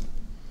resonances.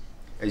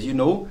 As you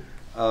know,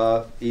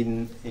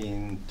 in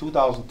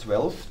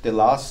 2012, the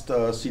last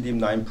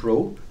CDM9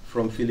 Pro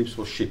from Philips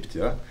was shipped,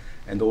 yeah?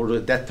 And already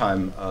at that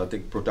time, the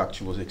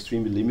production was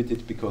extremely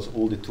limited because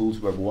all the tools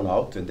were worn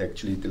out, and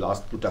actually the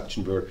last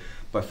production were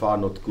by far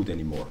not good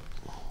anymore.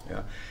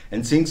 Yeah?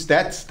 And since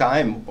that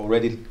time,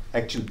 already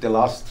actually the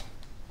last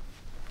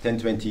 10,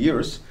 20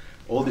 years,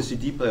 all the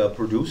CD player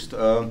produced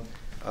were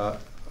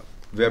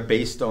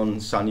based on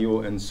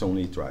Sanyo and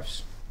Sony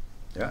drives.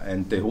 Yeah?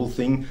 And the whole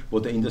thing,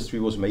 what the industry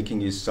was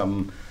making is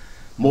some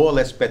more or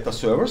less better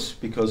servers,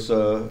 because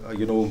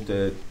you know,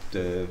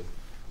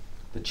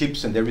 the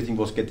chips and everything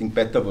was getting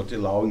better, but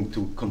allowing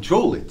to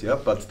control it. Yeah,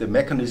 but the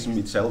mechanism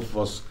itself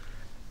was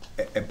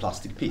a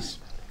plastic piece.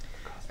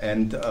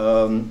 And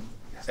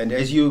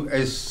as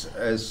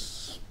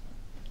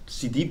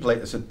CD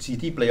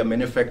player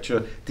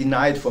manufacturer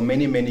denied for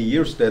many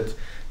years that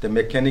the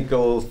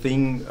mechanical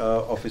thing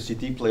of a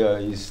CD player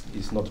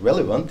is not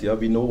relevant. Yeah,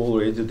 we know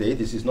already today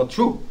this is not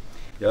true.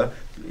 Yeah,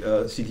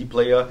 CD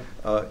player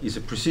is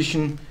a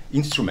precision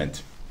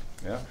instrument.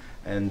 Yeah.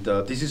 And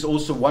this is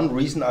also one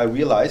reason I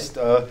realized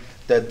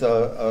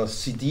that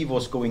CD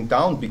was going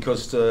down,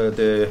 because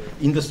the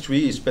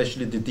industry,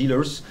 especially the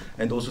dealers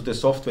and also the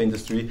software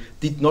industry,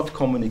 did not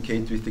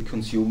communicate with the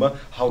consumer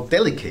how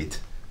delicate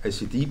a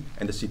CD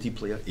and a CD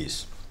player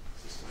is.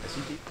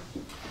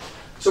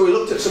 So we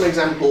looked at some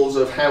examples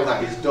of how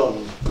that is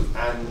done,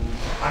 and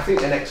I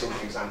think an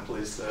excellent example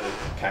is the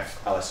KEF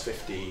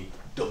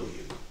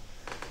LS50W.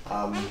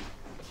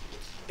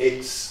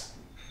 It's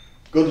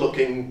good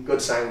looking,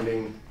 good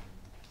sounding,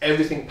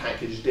 everything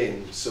packaged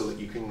in so that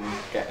you can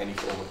get any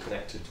form of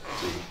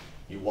connectivity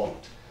you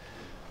want.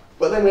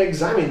 But then we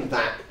examined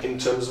that in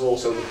terms of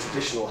also the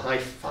traditional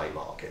hi-fi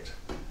market.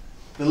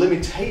 The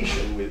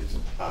limitation with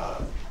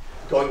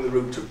going the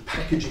route of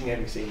packaging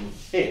everything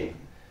in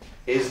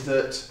is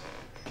that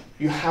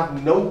you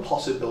have no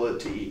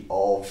possibility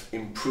of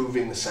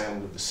improving the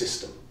sound of the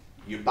system.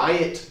 You buy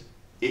it,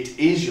 it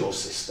is your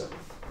system.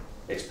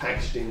 It's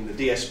packaged in the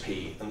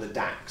DSP and the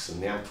DACs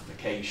and the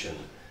amplification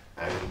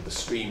and the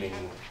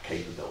streaming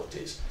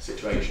capabilities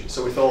situation.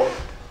 So we thought,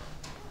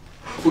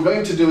 if we're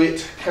going to do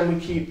it, can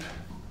we keep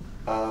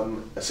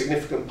a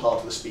significant part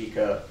of the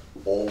speaker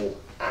all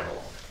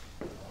analog?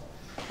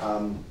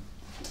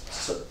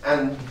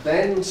 And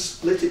then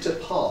split it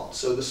apart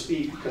so the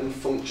speaker can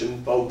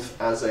function both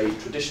as a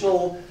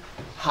traditional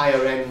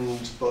higher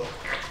end but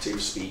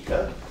active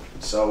speaker.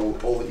 So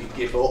all that you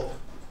give up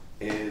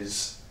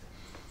is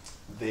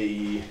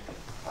the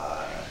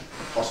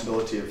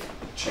possibility of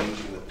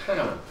changing the power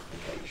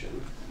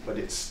amplification, but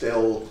it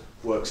still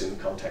works in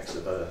the context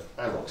of an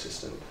analog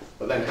system.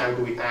 But then how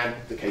do we add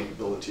the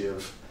capability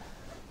of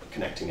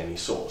connecting any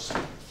source?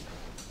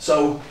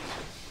 So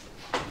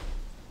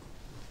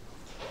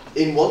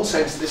in one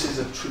sense, this is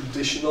a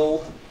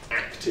traditional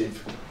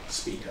active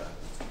speaker.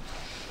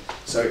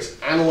 So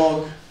it's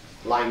analog,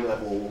 line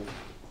level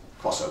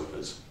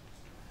crossovers,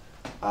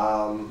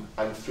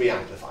 and 3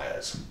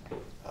 amplifiers,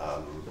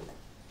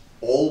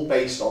 all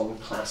based on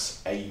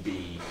Class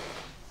AB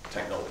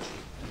technology.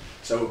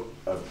 So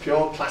a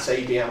pure Class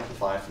AB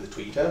amplifier for the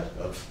tweeter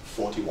of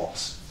 40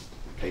 watts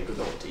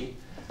capability.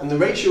 And the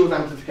ratio of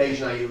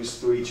amplification I use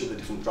through each of the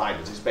different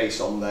drivers is based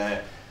on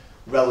their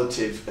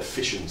relative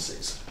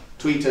efficiencies.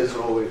 Tweeters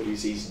are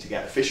always easy to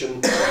get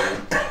efficient,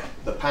 so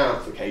the power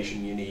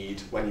amplification you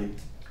need when you're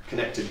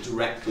connected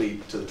directly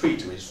to the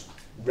tweeter is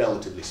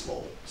relatively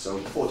small, so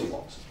 40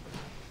 watts.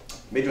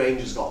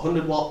 Mid-range has got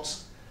 100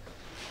 watts,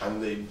 and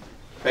the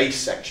bass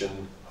section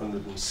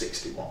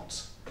 160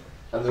 watts.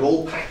 And they're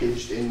all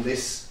packaged in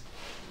this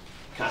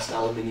cast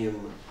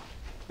aluminium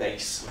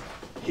base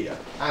here.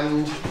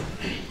 And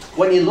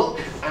when you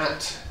look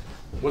at...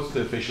 What's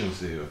the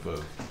efficiency of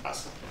a...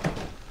 That's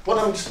what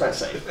I'm just about to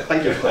say.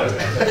 Thank you.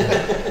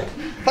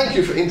 Thank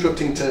you for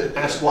interrupting to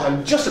ask what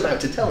I'm just about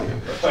to tell you.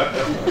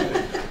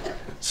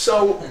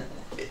 So,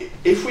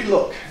 if we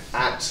look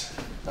at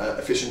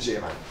efficiency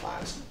of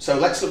amplifiers, so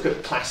let's look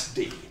at Class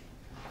D.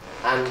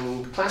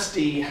 And Class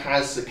D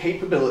has the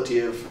capability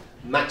of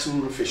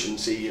maximum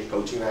efficiency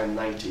approaching around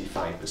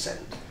 95%.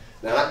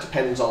 Now that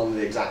depends on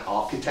the exact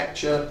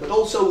architecture, but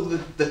also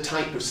the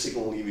type of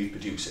signal you're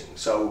reproducing.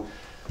 So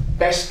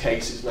best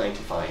case is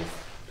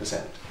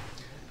 95%.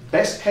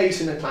 Best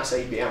case in a Class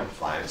AB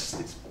amplifier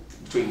is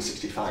between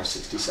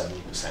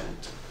 65–67%,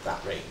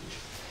 that range.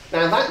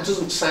 Now that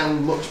doesn't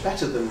sound much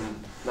better than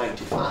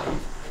 95,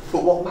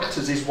 but what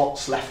matters is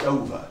what's left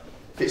over.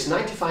 If it's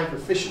 95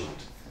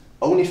 efficient,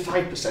 only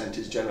 5%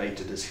 is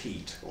generated as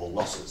heat or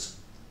losses.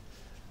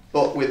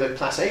 But with a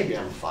Class AB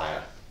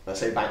amplifier, let's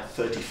say about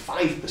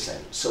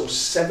 35%, so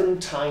 7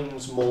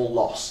 times more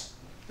loss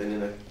than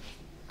in a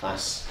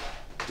Class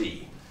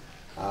D,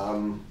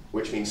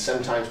 which means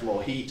 7 times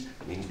more heat,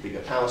 it means bigger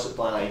power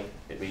supply,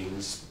 it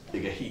means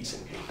bigger heat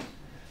sinking.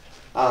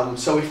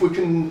 So if we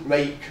can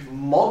make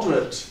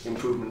moderate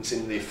improvements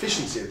in the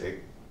efficiency of the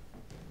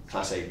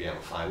Class AB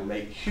amplifier, we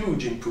make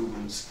huge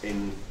improvements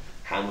in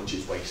how much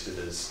is wasted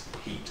as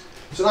heat.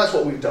 So that's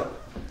what we've done.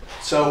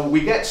 So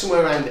we get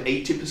somewhere around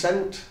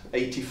 80%,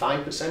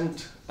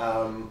 85%,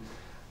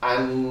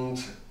 and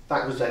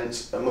that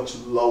represents a much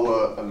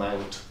lower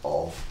amount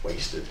of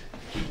wasted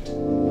heat.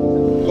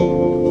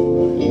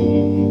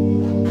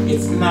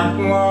 It's not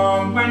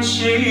warm when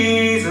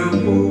she's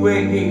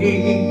away,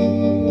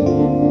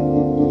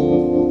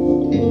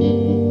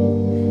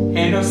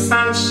 ain't no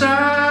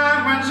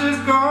sunshine when she's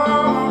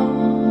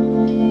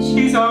gone.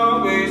 She's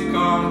always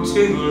gone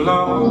too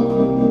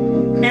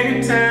long.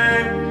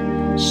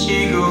 Anytime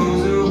she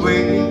goes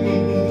away.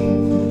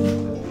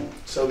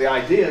 So the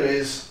idea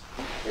is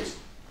it's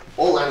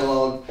all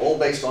analog, all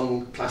based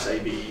on Class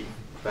AB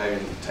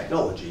variant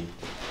technology.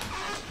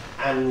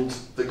 And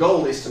the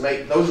goal is to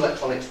make those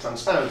electronics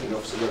transparent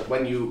enough so that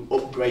when you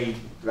upgrade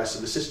the rest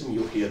of the system,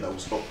 you'll hear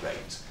those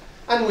upgrades.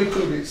 And we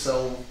prove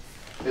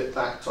it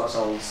back to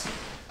ourselves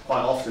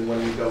quite often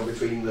when we go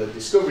between the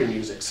Discovery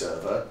Music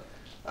server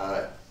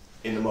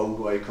in the mode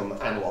where you come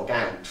analog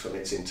out from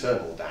its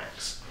internal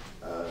DACs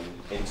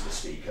into the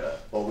speaker,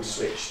 or we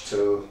switch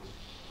to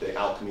the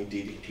Alchemy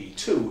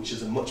DDP2, which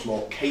is a much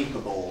more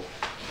capable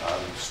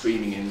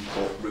streaming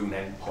input Roon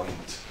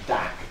endpoint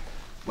DAC,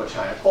 much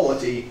higher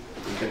quality.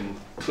 You can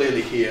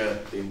clearly hear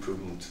the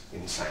improvement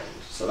in sound.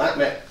 So that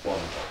met one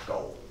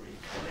goal,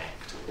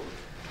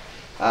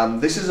 reconnect.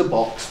 This is a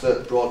box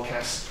that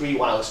broadcasts 3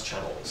 wireless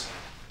channels,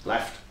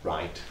 left,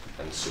 right,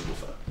 and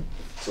subwoofer.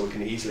 So we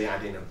can easily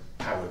add in a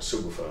powered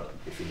subwoofer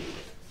if you need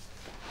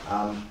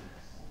it.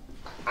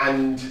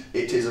 And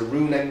it is a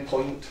Roon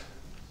endpoint,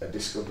 a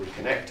Discovery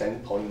Connect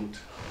endpoint,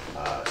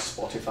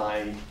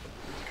 Spotify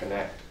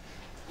Connect,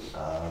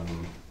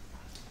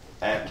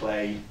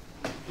 AirPlay,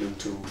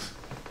 Bluetooth,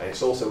 and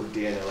it's also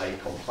DNLA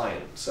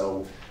compliant.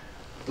 So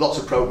lots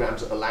of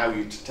programs that allow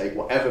you to take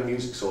whatever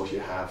music source you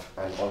have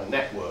and on a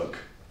network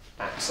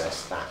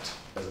access that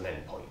as an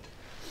endpoint.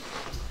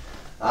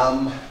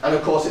 And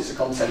of course it's a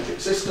concentric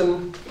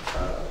system,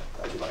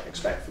 as you might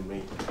expect from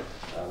me.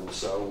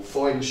 So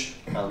 4-inch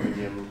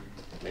aluminium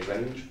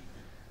mid-range,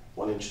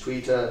 1-inch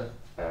tweeter,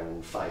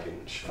 and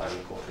 5-inch,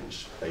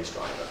 5¼ bass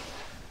driver.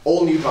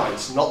 All new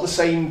drivers, not the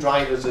same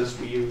drivers as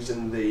we use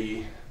in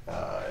the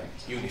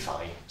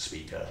Unify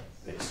speaker.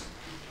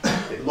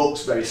 It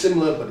looks very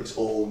similar, but it's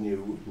all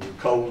new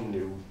cone,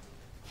 new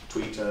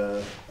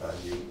tweeter,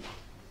 new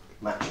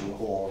matching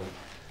horn,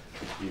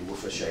 new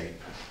woofer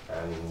shape,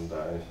 and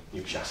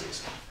new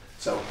chassis.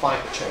 So quite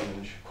a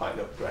change, quite an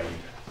upgrade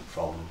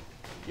from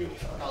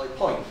Unify. Valid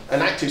point.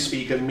 An active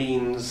speaker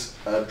means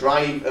a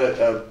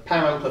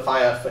power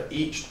amplifier for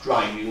each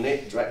drive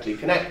unit directly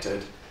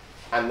connected,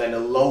 and then a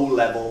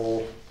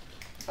low-level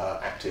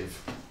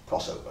active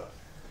crossover.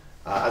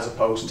 As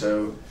opposed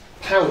to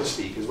powered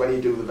speakers, when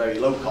you do the very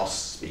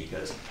low-cost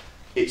speakers,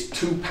 it's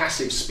 2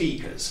 passive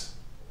speakers,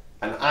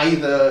 and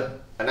either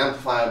an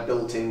amplifier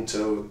built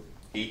into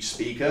each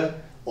speaker,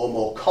 or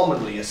more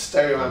commonly a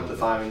stereo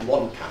amplifier in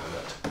one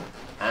cabinet,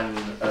 and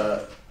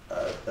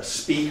a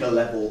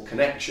speaker-level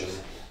connection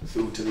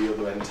through to the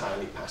other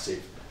entirely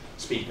passive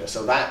speaker.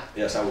 So that,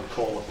 yes, I would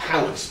call a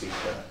powered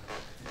speaker.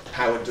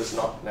 Powered does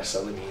not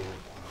necessarily mean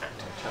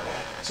active channel.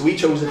 So we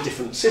chose a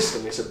different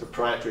system. It's a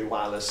proprietary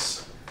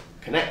wireless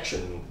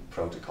connection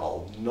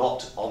protocol,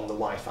 not on the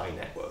Wi-Fi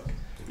network.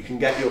 You can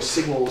get your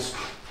signals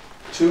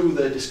to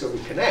the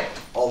Discovery Connect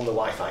on the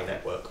Wi-Fi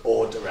network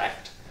or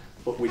direct,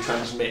 but we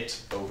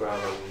transmit over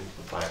our own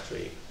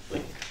proprietary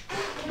link.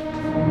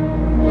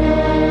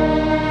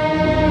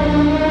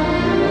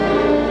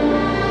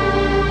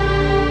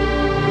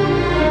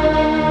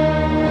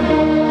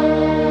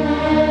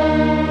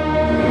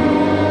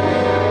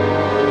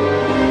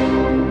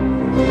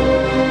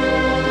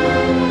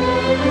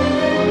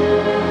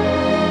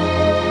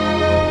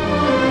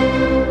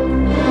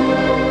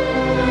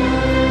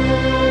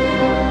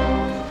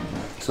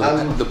 So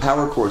the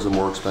power cords are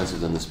more expensive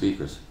than the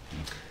speakers.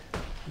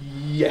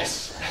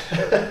 Yes,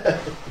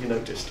 you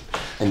noticed.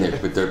 And they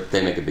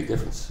make a big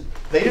difference.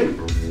 They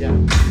do, yeah.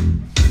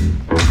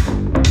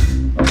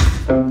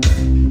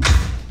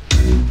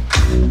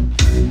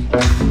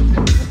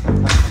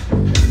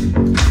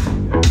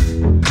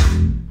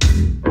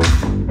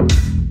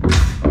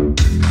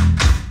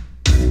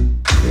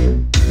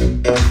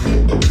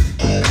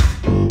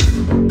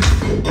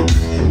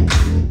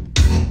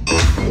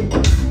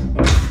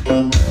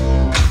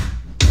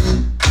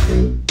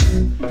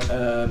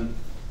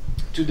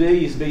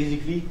 today is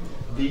basically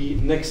the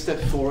next step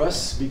for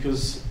us,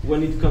 because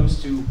when it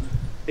comes to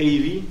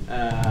AV,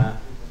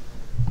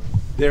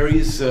 there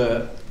is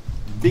a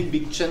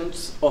big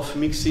chance of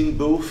mixing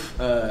both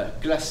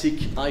classic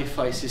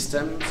hi-fi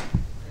systems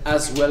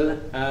as well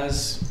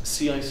as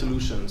CI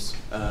solutions.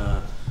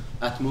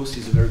 Atmos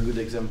is a very good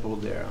example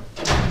there.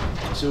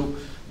 So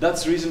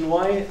that's the reason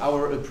why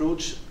our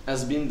approach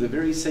has been the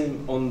very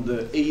same on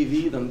the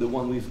AV than the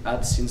one we've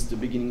had since the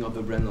beginning of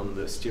the brand on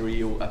the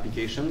stereo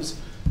applications.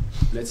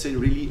 Let's say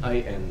really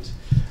high-end.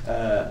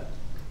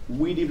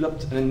 We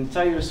developed an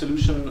entire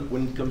solution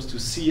when it comes to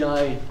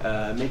CI,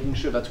 making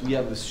sure that we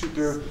have a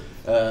super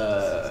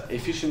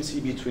efficiency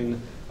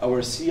between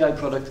our CI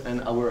product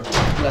and our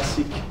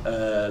classic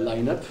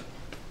lineup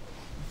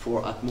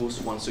for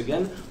Atmos once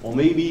again, or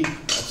maybe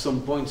at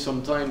some point,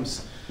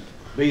 sometimes,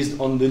 based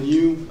on the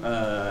new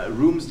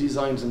rooms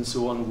designs and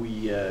so on,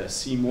 we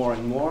see more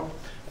and more.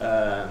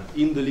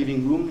 In the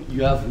living room,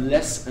 you have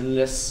less and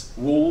less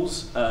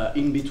walls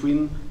in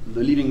between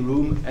the living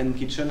room and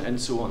kitchen and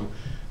so on,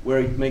 where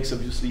it makes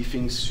obviously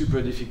things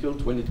super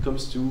difficult when it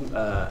comes to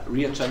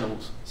rear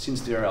channels.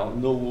 Since there are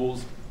no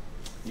walls,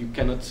 you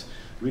cannot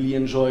really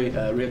enjoy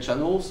rear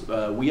channels.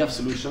 We have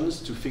solutions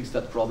to fix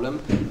that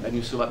problem, and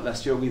you saw that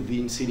last year with the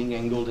in-ceiling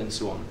angled and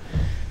so on.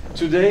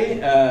 Today,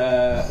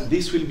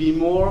 this will be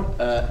more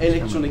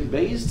electronic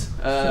based,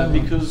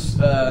 because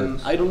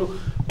I don't know,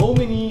 how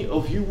many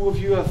of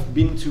you have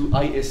been to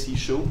EISA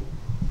show?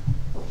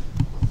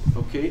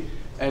 Okay,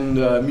 and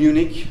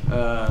Munich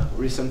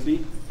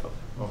recently?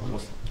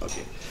 Almost.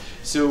 Okay.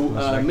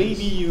 So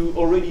maybe you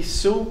already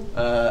saw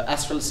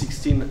Asphalt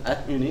 16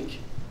 at Munich.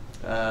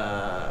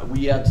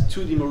 We had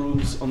 2 demo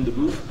rooms on the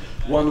booth.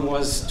 One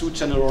was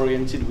 2-channel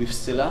oriented with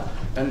Stella,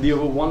 and the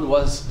other one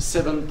was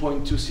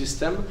 7.2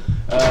 system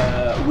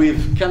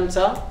with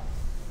Kanta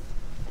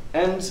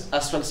and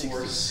Asphalt 16.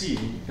 Or C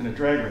in a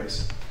drag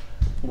race,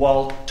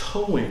 while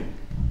towing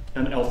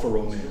an Alfa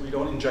Romeo. We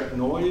don't inject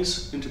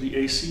noise into the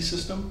AC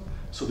system,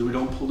 so that we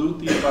don't pollute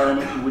the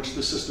environment in which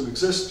the system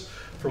exists,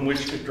 from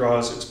which it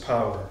draws its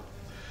power.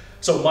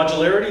 So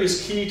modularity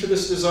is key to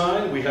this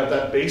design. We have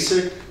that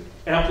basic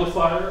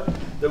amplifier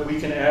that we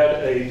can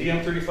add a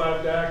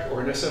DM35 DAC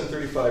or an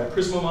SM35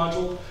 Prisma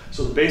module.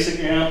 So the basic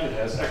amp, it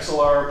has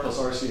XLR plus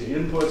RCA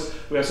inputs.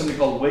 We have something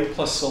called wake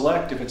plus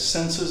select. If it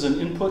senses an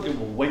input, it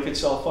will wake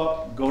itself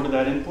up, go to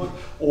that input.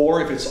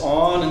 Or if it's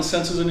on and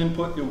senses an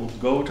input, it will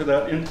go to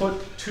that input.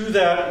 To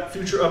that,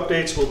 future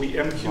updates will be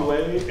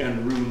MQA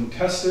and room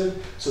tested,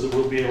 so that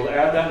we'll be able to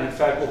add that. And in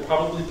fact, we'll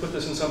probably put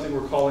this in something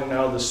we're calling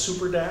now the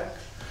Super DAC,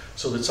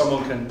 so that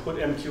someone can put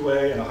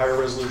MQA and a higher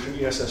resolution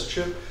ESS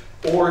chip,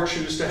 or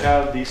choose to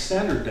have the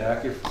standard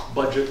DAC if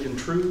budget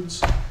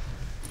intrudes.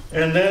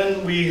 And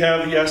then we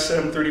have the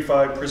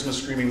SM35 Prisma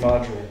streaming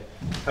module.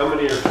 How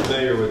many are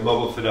familiar with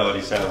Mobile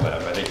Fidelity Sound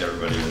Lab? I think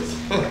everybody is.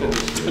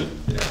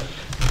 Yeah,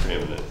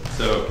 preeminent.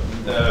 So,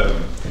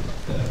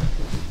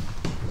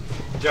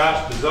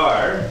 Josh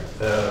Bazar,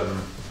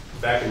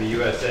 back in the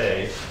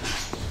USA,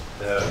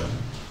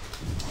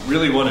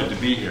 really wanted to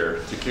be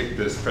here to kick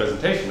this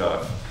presentation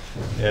off.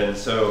 And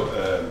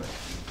so,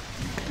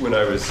 when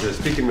I was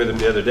speaking with him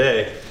the other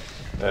day,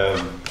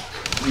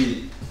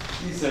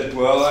 he said,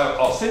 well,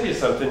 I'll send you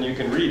something, you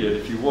can read it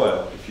if you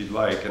want, if you'd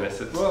like. And I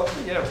said, well,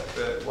 yeah,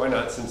 why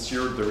not, since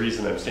you're the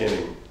reason I'm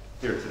standing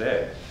here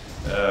today.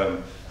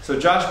 So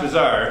Josh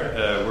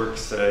Bazar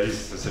works,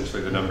 he's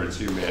essentially the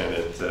 #2 man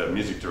at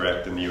Music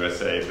Direct in the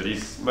USA, but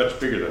he's much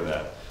bigger than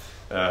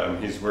that.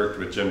 He's worked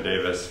with Jim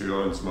Davis, who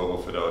owns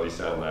Mobile Fidelity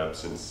Sound Lab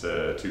since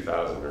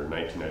 2000 or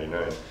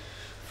 1999,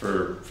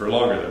 for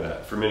longer than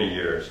that, for many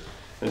years.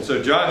 And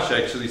so Josh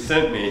actually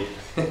sent me,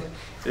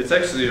 it's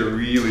actually a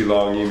really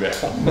long email.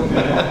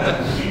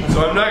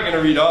 So I'm not going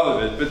to read all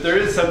of it, but there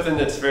is something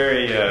that's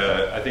very,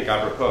 I think,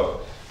 apropos.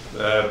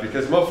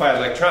 Because MoFi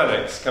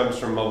Electronics comes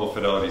from Mobile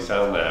Fidelity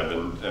Sound Lab,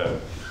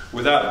 and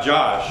without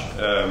Josh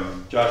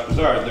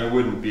Bazar, there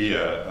wouldn't be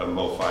a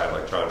MoFi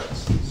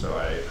Electronics. So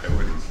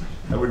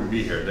I wouldn't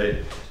be here.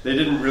 They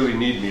didn't really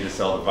need me to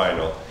sell the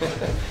vinyl.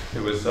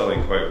 It was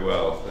selling quite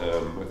well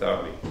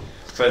without me.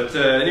 But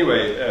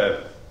anyway,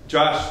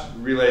 Josh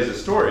relays a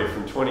story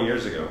from 20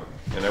 years ago,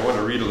 and I want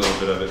to read a little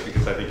bit of it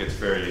because I think it's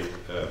very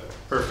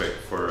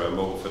perfect for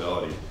Mobile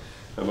Fidelity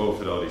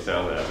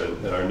Sound Lab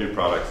and our new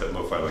products at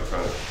MoFi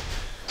Electronics.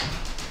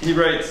 He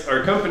writes,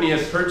 our company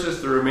has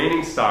purchased the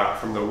remaining stock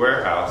from the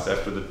warehouse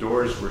after the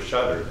doors were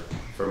shuttered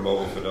for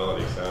Mobile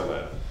Fidelity Sound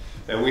Lab,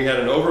 and we had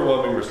an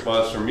overwhelming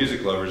response from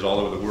music lovers all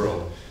over the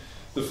world.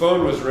 The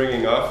phone was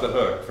ringing off the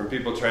hook from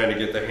people trying to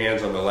get their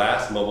hands on the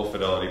last Mobile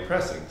Fidelity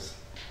pressings.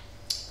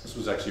 This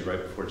was actually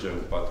right before Jim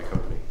bought the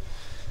company.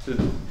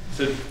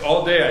 So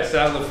all day I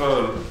sat on the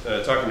phone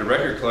talking to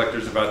record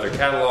collectors about their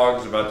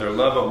catalogs, about their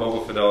love of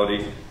Mobile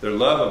Fidelity, their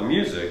love of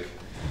music,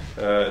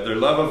 their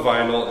love of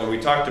vinyl, and we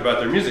talked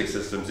about their music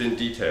systems in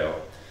detail.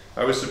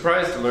 I was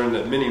surprised to learn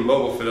that many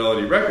Mobile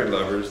Fidelity record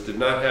lovers did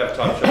not have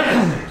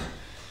top-shelf systems.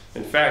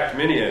 In fact,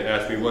 many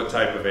asked me what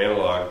type of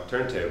analog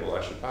turntable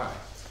I should buy.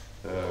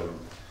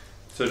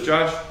 So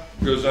Josh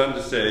goes on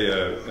to say,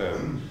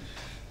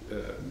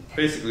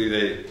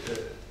 basically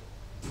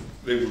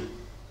the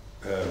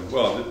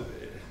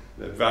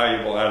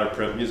valuable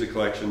out-of-print music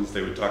collections,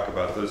 they would talk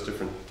about those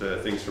different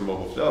things for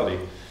mobile fidelity.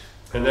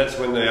 And that's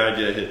when the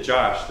idea hit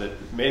Josh that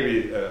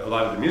maybe a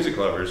lot of the music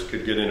lovers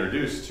could get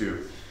introduced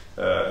to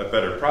a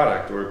better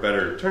product or a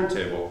better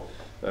turntable.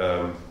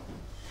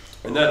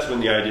 And that's when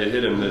the idea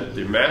hit him that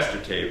the master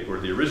tape, or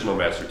the original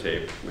master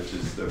tape, which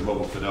is the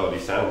Mobile Fidelity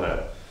Sound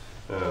Lab,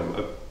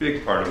 a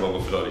big part of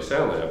Mobile Fidelity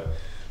Sound Lab,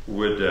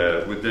 would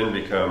then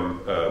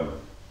become the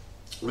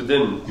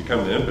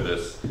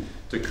impetus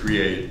to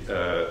create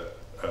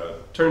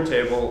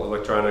turntable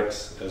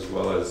electronics as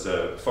well as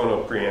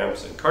phono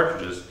preamps and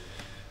cartridges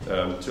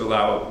to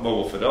allow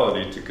Mobile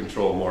Fidelity to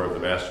control more of the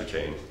master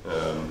chain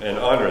and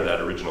honor that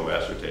original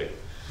master tape.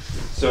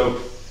 So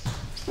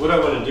what I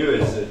want to do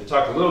is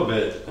talk a little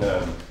bit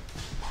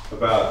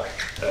about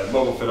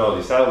Mobile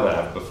Fidelity Sound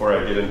Lab before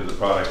I get into the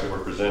product that we're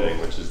presenting,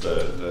 which is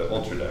the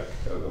Ultra Deck,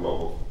 the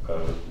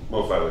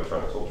MoFi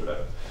Electronics Ultra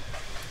Deck.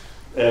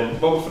 And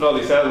Mobile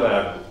Fidelity Sound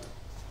Lab,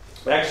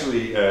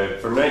 actually,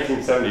 from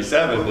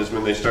 1977 is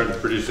when they started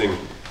producing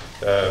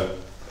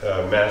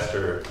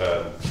master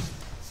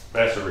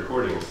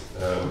recordings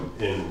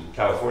in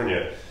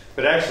California.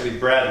 But actually,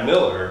 Brad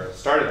Miller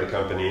started the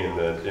company in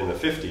the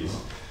 50s,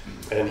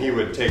 and he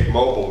would take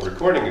mobile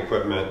recording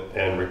equipment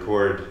and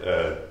record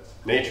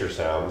nature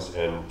sounds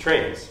and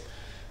trains.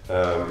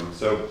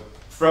 So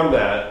from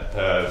that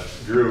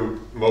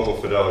grew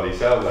Mobile Fidelity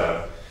Sound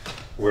Lab,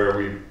 where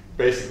we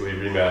basically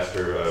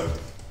remaster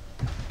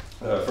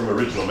from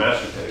original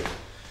master tape.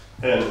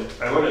 And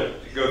I want to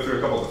go through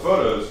a couple of the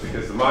photos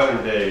because the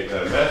modern day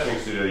mastering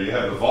studio, you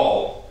have the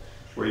vault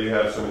where you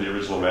have some of the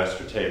original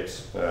master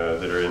tapes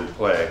that are in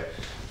play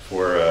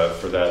for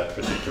that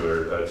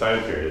particular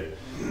time period.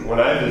 When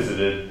I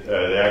visited,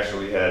 they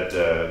actually had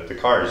the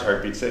Cars,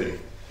 Heartbeat City.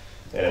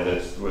 And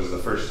it was the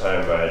first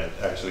time I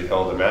actually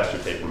held a master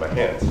tape in my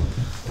hands.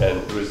 And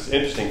it was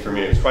interesting for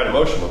me, it was quite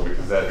emotional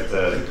because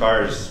the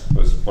Cars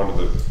was one of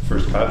the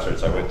first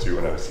concerts I went to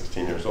when I was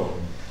 16 years old.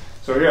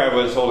 So here I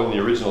was holding the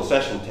original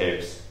session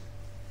tapes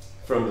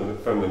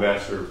from the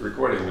master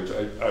recording, which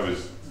I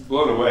was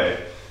blown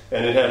away.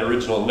 And it had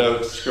original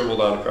notes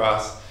scribbled on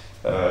across.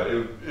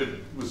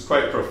 It was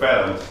quite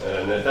profound.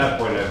 And at that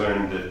point I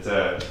learned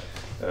that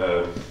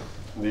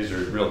these are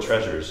real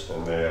treasures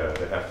and they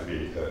have to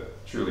be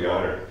truly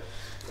honored.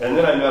 And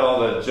then I met all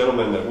the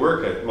gentlemen that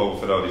work at Mobile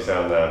Fidelity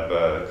Sound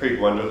Lab, Craig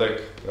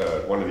Wunderlich,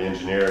 one of the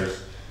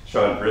engineers,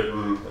 Sean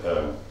Britton,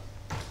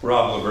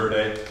 Rob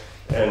Laverde,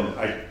 and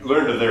I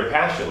learned of their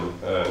passion.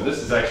 This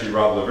is actually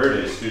Rob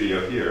Laverde's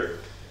studio here.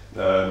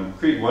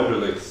 Craig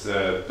Wunderlich's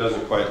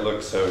doesn't quite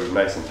look so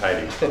nice and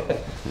tidy,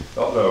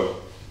 although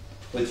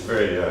it's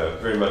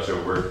very much a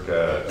working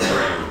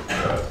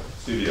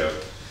studio.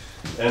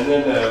 And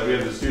then we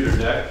have the Studer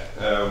Deck,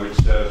 which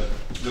the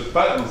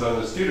buttons on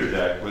the Studer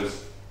Deck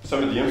was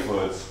some of the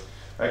influence,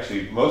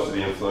 actually most of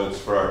the influence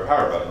for our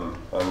power button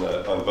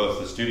on both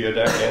the Studio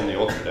Deck and the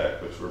Ultra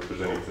Deck, which we're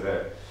presenting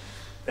today.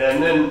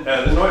 And then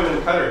the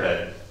Neumann cutter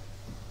head.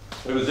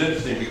 It was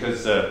interesting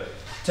because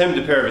Tim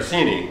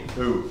DePeravicini,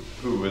 who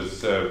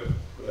was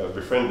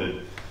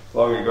befriended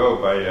long ago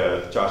by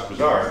Josh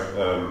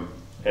Brazar,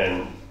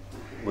 and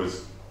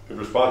was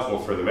responsible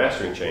for the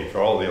mastering chain for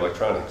all the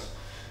electronics,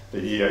 the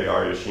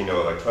EIR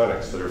Yoshino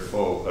electronics that are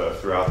full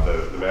throughout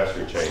the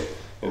mastering chain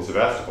in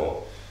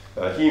Sevastopol.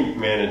 He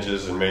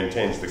manages and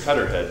maintains the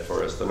cutter head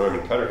for us, the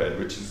Neumann cutter head,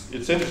 which is,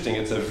 it's interesting,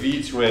 it's a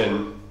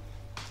V-twin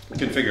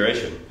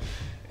configuration.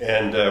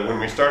 And when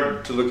we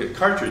started to look at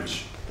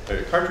cartridge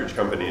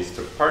companies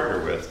to partner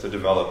with to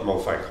develop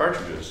MoFi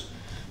cartridges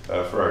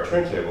for our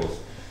turntables,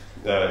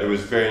 it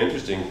was very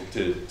interesting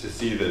to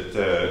see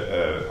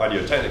that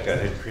Audio-Technica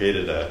had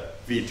created a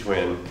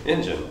V-twin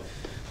engine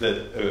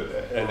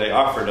and they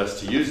offered us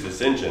to use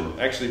this engine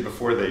actually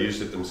before they used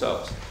it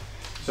themselves.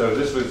 So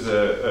this was,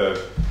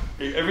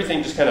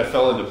 everything just kind of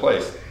fell into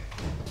place.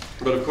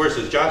 But of course,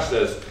 as Josh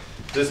says,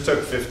 this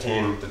took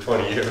 15 to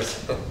 20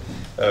 years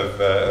of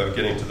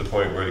getting to the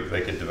point where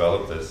they could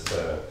develop this.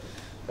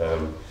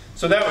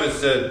 So that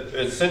was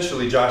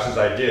essentially Josh's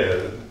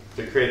idea,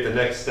 to create the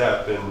next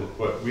step in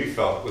what we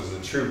felt was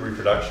a true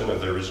reproduction of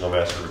the original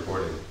master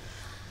recording.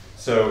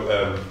 So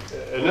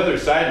another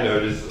side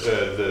note is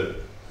the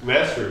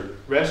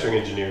mastering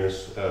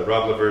engineers,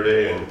 Rob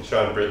Laverde and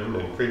Sean Britton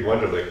and Craig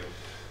Wunderlich,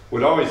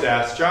 would always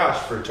ask Josh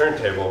for a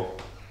turntable,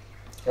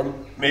 or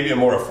maybe a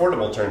more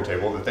affordable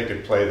turntable that they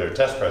could play their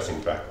test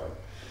pressings back on.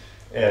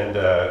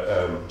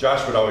 And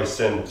Josh would always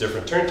send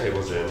different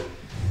turntables in,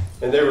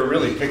 and they were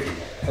really picky,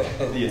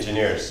 the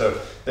engineers.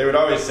 So they would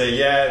always say,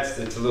 yeah,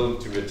 it's a little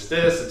too much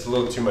this, it's a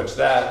little too much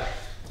that.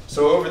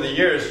 So over the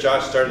years,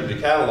 Josh started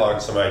to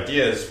catalog some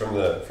ideas from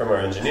our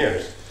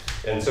engineers.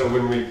 And so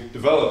when we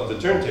developed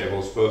the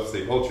turntables, both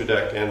the Ultra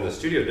Deck and the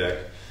Studio Deck,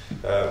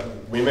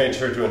 we made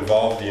sure to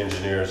involve the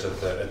engineers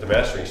at the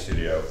mastering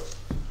studio,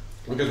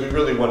 because we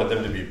really wanted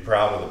them to be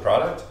proud of the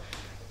product,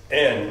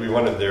 and we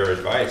wanted their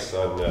advice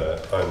on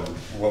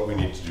what we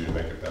need to do to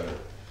make it better.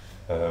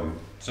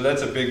 So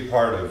that's a big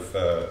part of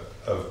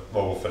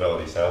mobile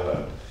fidelity sound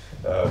lab.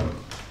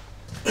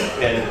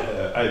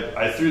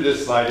 I threw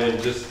this slide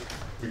in just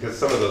because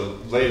some of the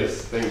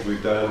latest things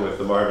we've done with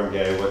the Marvin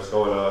Gaye, what's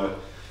going on,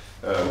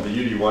 the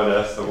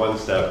UD1S, the one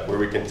step where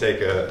we can take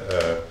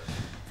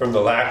from the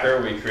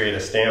lacquer, we create a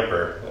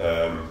stamper.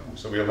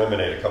 So we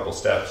eliminate a couple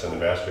steps in the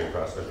mastering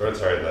process, or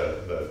sorry,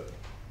 the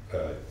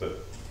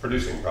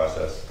producing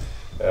process.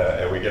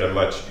 And we get a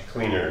much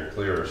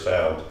clearer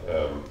sound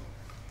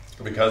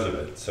because of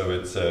it. So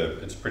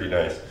it's pretty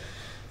nice.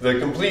 The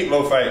complete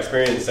MoFi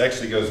experience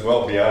actually goes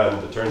well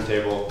beyond the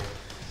turntable,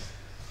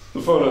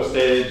 the phono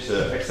stage,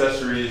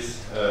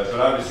 accessories, but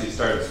obviously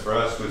starts for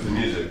us with the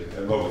music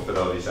at Mobile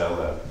Fidelity Sound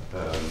Lab.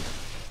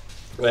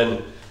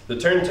 And the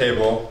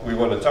turntable we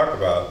want to talk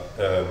about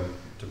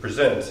to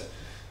present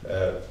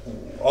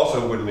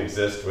also wouldn't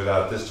exist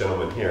without this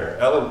gentleman here.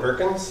 Alan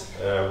Perkins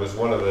was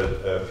one of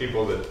the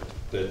people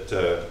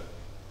that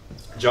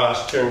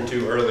Josh turned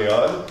to early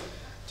on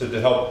to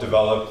help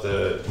develop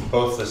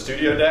both the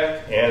studio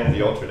deck and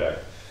the Ultra deck.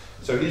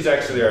 So he's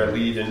actually our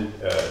lead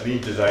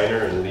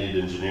designer and lead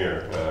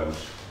engineer.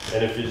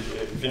 And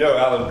if you know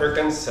Alan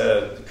Perkins,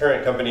 the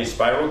current company is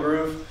Spiral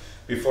Groove.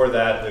 Before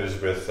that, it was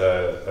with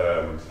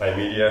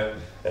iMedia,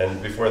 and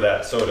before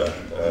that, Soda.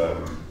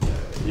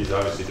 He's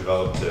obviously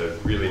developed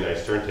really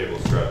nice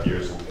turntables throughout the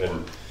years,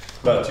 and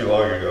not too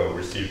long ago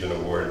received an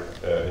award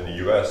in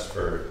the US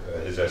for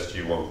his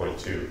SG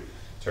 1.2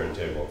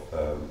 turntable.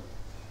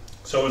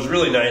 So it was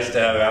really nice to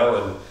have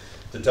Alan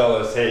to tell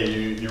us, hey,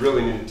 you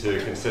really need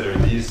to consider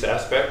these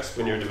aspects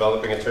when you're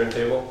developing a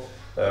turntable.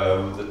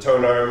 The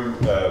tone arm,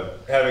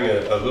 having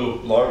a little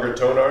longer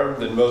tone arm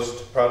than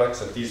most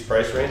products at these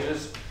price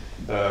ranges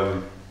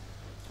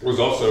was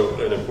also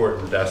an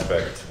important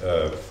aspect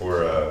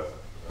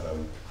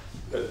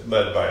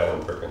led by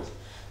Alan Perkins.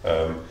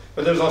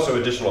 But there's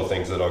also additional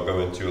things that I'll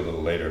go into a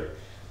little later.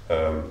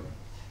 And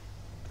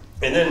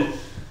then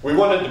we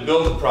wanted to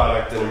build a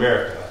product in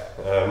America.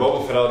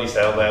 Mobile Fidelity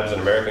Sound Lab's an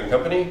American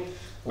company.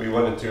 We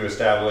wanted to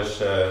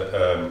establish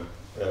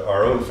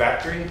our own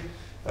factory.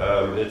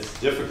 It's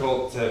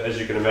difficult, as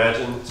you can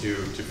imagine,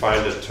 to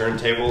find a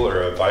turntable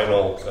or a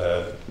vinyl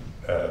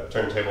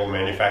turntable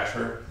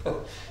manufacturer.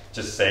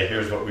 Just say,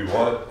 here's what we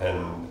want,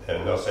 and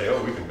they'll say,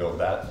 oh, we can build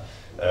that.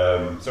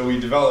 So we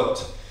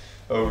developed,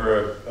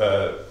 over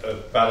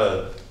about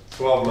a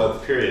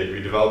 12-month period,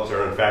 we developed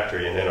our own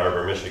factory in Ann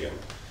Arbor, Michigan.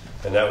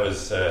 And that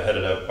was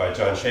headed up by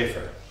John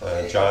Schaefer.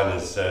 John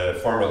is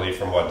formerly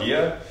from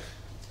Wadia,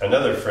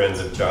 another friend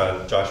of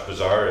Josh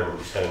Bazar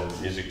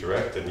and Music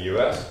Direct in the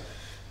US.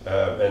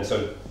 And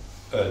so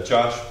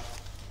John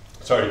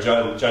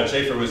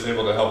Schaefer was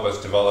able to help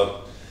us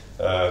develop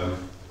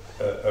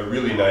a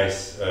really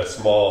nice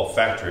small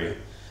factory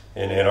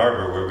in Ann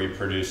Arbor where we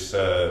produce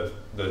not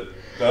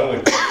only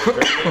the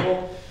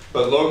turntable,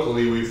 but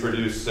locally we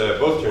produce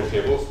both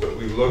turntables, but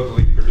we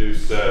locally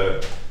produce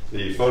the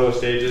phono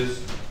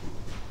stages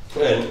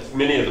and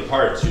many of the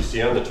parts you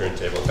see on the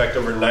turntable. In fact,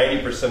 over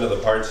 90% of the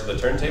parts of the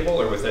turntable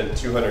are within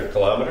 200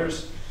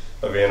 kilometers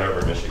of Ann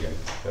Arbor, Michigan.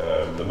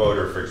 The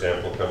motor, for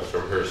example, comes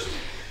from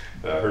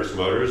Hearst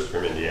Motors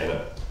from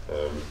Indiana.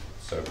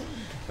 So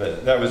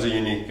that was a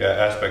unique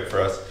aspect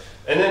for us.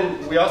 And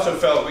then we also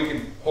felt we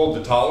could hold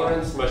the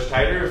tolerance much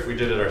tighter if we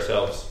did it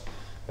ourselves.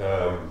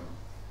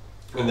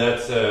 And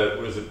that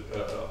was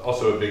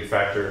also a big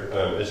factor.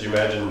 As you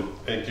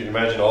can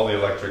imagine all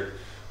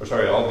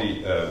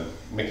the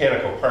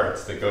mechanical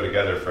parts that go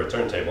together for a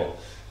turntable.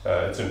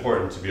 It's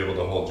important to be able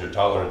to hold your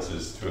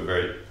tolerances to a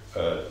very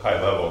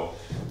high level.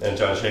 And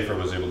John Schaefer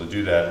was able to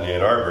do that in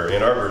Ann Arbor.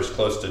 Ann Arbor is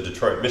close to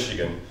Detroit,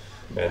 Michigan,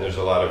 and there's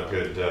a lot of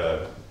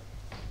good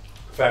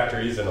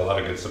factories and a lot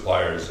of good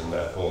suppliers in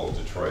that whole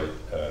Detroit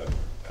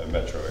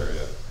metro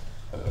area.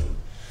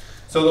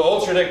 So the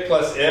UltraDeck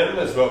Plus M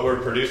is what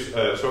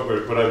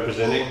what I'm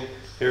presenting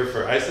here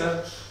for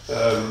EISA.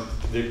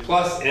 The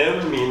Plus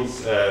M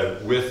means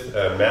with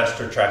a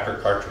master tracker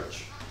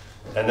cartridge.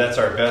 And that's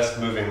our best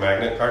moving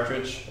magnet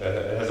cartridge.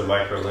 It has a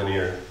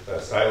microlinear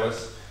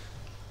stylus.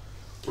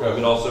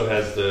 It also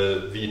has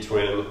the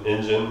V-twin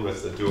engine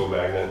with the dual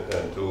magnet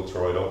and dual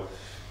toroidal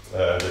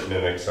that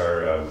mimics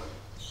our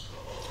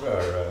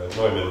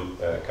Neumann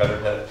cutter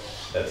head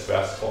at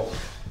Sebastopol.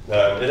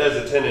 It has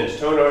a 10-inch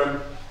tone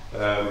arm.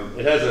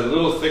 It has a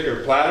little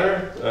thicker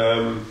platter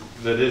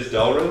that is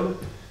Delrin,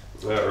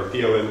 or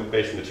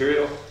POM-based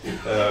material.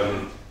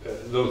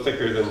 A little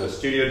thicker than the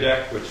studio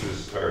deck, which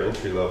was our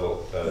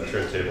entry-level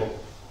turntable.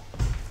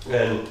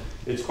 And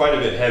it's quite a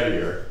bit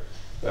heavier.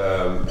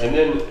 And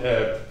then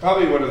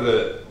probably one of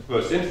the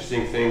most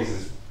interesting things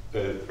is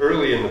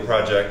early in the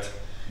project,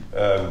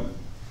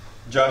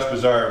 Josh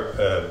Bazar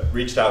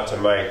reached out to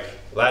Mike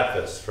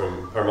Latvis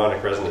from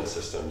Harmonic Resonance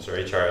Systems, or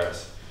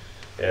HRS.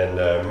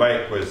 And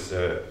Mike was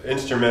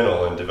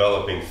instrumental in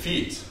developing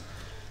feeds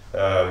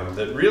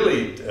that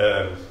really,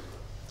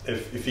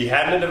 if he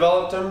hadn't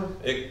developed them,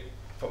 it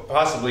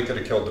possibly could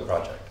have killed the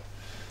project.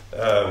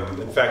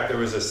 In fact, there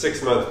was a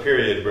 6-month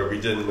period where we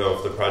didn't know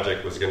if the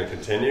project was going to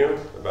continue,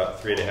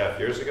 about 3.5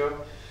 years ago.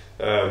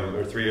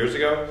 or 3 years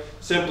ago,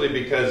 simply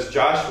because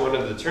Josh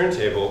wanted the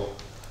turntable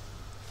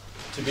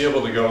to be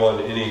able to go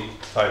on any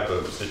type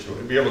of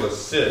situation, be able to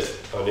sit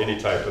on any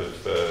type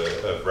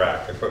of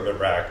rack, equipment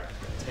rack.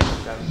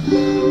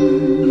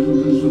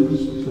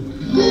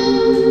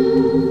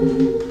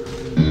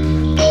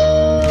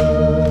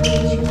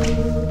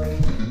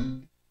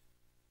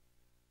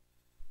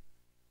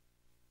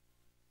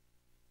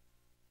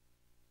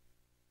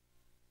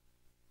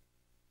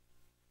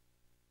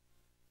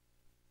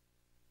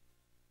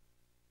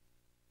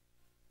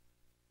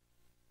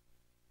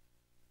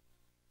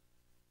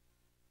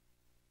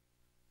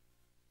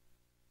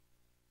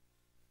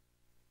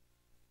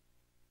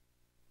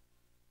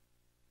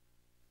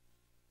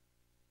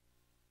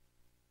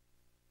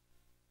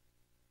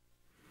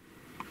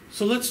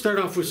 So let's start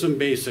off with some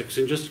basics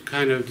and just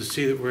kind of to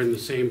see that we're in the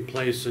same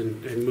place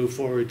and move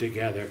forward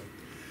together.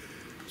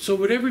 So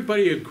would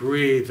everybody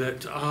agree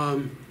that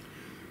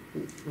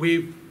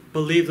we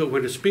believe that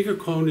when a speaker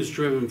cone is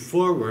driven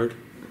forward,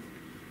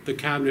 the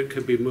cabinet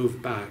could be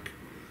moved back?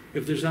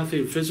 If there's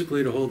nothing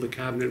physically to hold the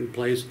cabinet in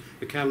place,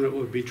 the cabinet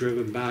would be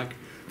driven back.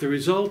 The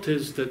result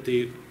is that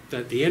the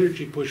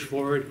energy push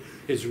forward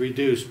is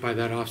reduced by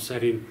that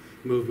offsetting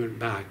movement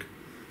back.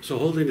 So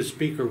holding a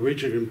speaker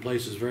rigid in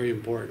place is very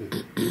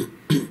important.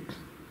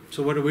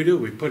 So what do?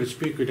 We put a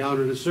speaker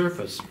down on a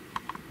surface.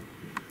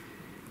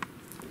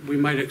 We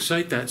might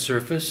excite that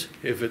surface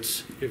if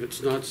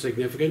it's not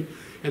significant,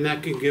 and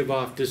that can give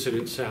off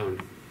dissonant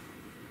sound.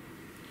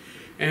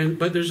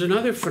 But there's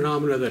another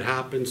phenomena that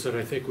happens that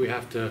I think we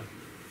have to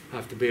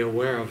be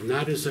aware of, and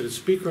that is that a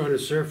speaker on a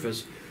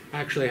surface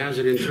actually has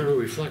an internal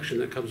reflection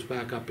that comes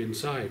back up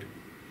inside.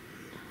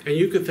 And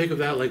you could think of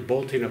that like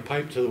bolting a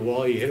pipe to the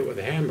wall. You hit it with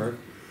a hammer,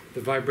 the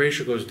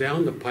vibration goes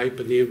down the pipe,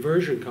 and the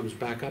inversion comes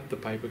back up the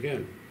pipe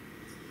again.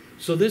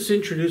 So this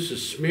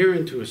introduces smear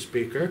into a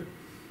speaker,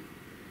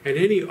 and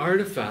any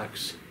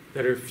artifacts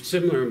that are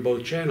similar in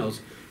both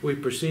channels, we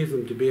perceive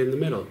them to be in the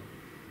middle.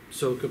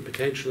 So it could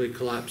potentially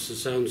collapse the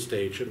sound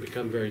stage and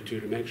become very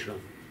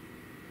two-dimensional.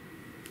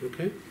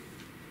 Okay?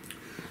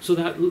 So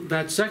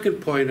that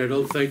second point I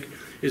don't think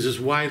is as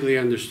widely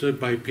understood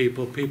by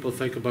people. People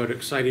think about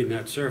exciting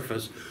that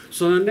surface.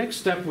 So the next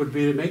step would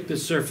be to make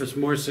this surface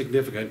more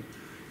significant,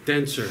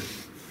 denser,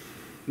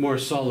 more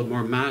solid,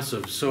 more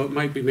massive. So it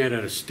might be made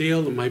out of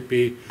steel, it might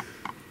be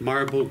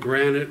marble,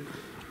 granite,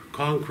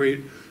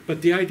 concrete,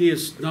 but the idea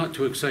is not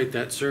to excite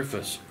that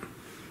surface.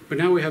 But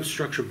now we have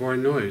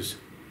structure-borne noise.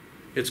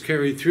 It's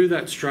carried through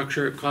that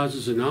structure, it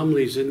causes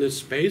anomalies in this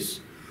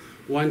space.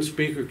 One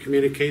speaker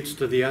communicates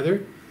to the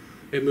other.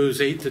 It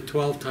moves 8 to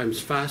 12 times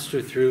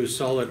faster through a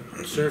solid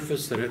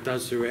surface than it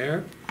does through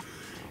air.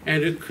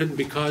 And it could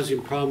be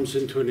causing problems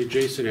into an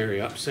adjacent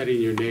area,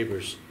 upsetting your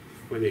neighbors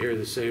when they hear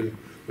the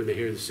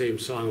same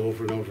song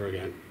over and over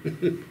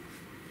again.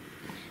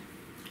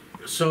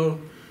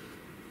 So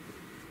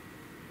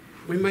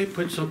we might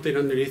put something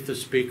underneath the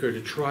speaker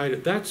to try to,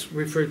 that's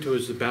referred to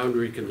as the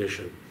boundary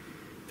condition,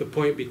 the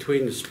point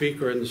between the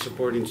speaker and the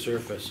supporting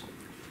surface.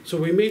 So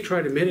we may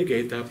try to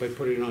mitigate that by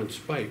putting it on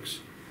spikes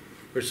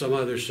or some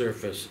other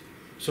surface.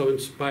 So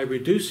by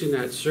reducing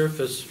that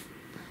surface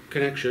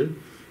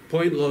connection,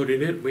 point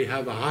loading it, we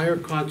have a higher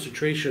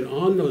concentration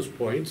on those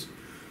points,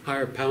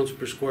 higher pounds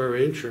per square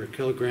inch or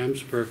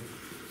kilograms per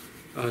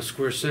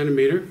square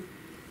centimeter.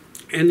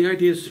 And the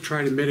idea is to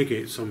try to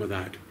mitigate some of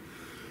that.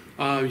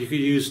 You could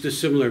use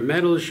dissimilar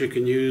metals. You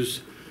can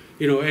use,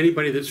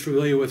 anybody that's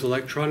familiar with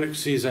electronics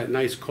sees that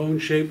nice cone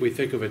shape. We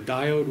think of a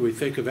diode. We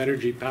think of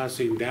energy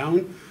passing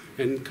down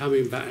and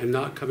coming back and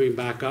not coming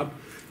back up.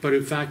 But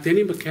in fact,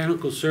 any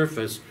mechanical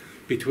surface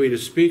between a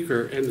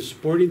speaker and the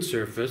supporting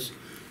surface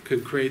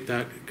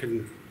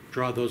can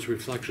draw those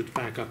reflections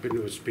back up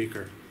into a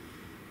speaker.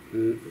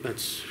 And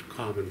that's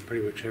common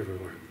pretty much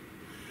everywhere.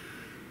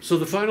 So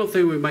the final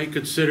thing we might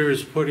consider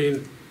is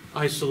putting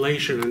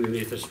isolation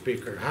underneath a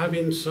speaker,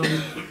 having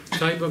some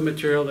type of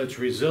material that's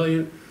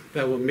resilient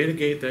that will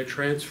mitigate that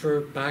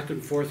transfer back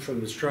and forth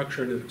from the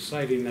structure and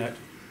exciting that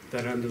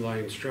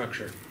underlying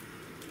structure.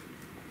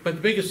 But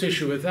the biggest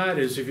issue with that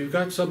is if you've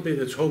got something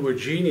that's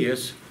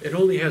homogeneous, it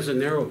only has a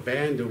narrow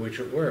band in which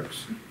it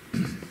works.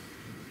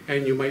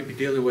 And you might be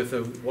dealing with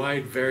a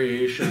wide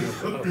variation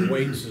of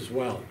weights as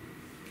well.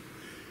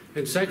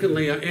 And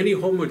secondly, any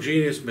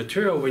homogeneous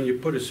material, when you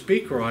put a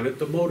speaker on it,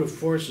 the motive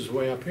force is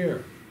way up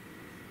here.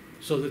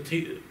 So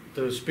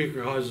the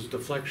speaker causes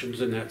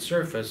deflections in that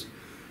surface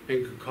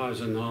and could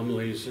cause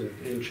anomalies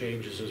and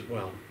changes as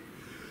well.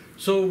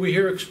 So we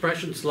hear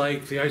expressions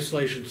like the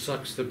isolation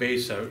sucks the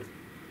bass out,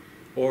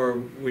 or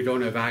we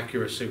don't have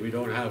accuracy, we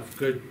don't have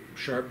good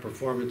sharp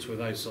performance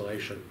with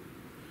isolation.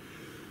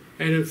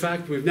 And in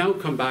fact, we've now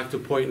come back to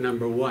point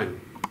number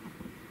one,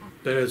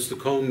 that as the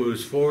cone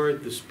moves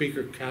forward, the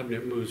speaker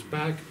cabinet moves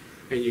back,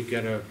 and you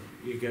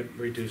get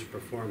reduced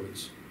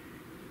performance.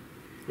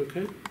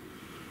 Okay?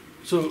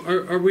 So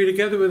are we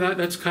together with that?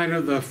 That's kind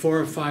of the 4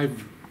 or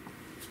 5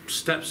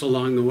 steps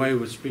along the way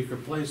with speaker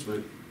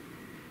placement.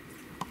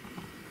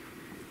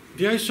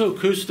 The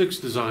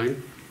isoacoustics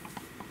design,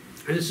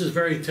 and this is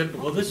very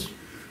typical. This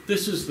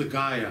This is the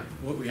Gaia,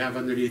 what we have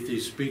underneath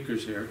these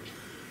speakers here.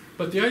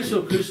 But the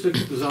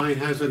isoacoustic design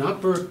has an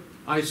upper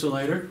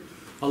isolator,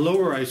 a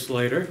lower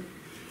isolator,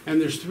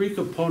 and there's three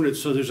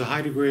components, so there's a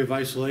high degree of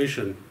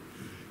isolation.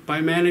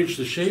 By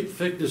managing the shape,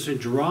 thickness, and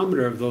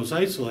geometry of those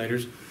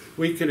isolators,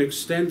 we can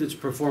extend its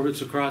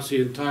performance across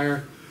the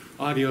entire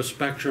audio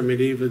spectrum and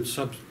even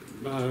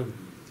sub-bass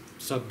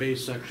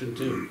section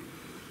too.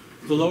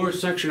 The lower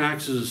section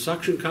acts as a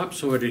suction cup,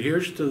 so it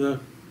adheres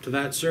to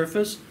that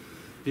surface.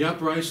 The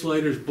upper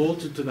isolator is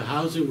bolted to the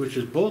housing, which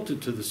is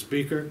bolted to the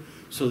speaker,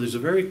 so there's a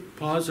very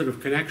positive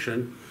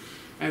connection.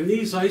 And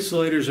these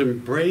isolators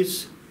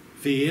embrace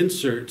the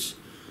inserts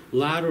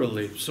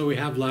laterally, so we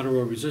have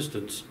lateral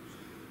resistance.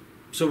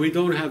 So we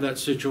don't have that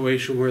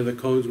situation where the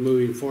cone's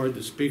moving forward,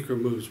 the speaker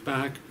moves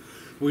back.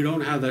 We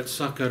don't have that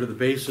suck out of the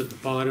bass at the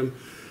bottom.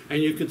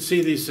 And you can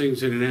see these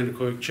things in an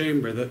anechoic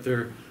chamber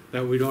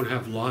that we don't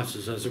have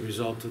losses as a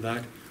result of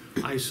that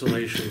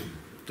isolation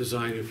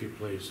design, if you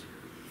please.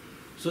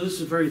 So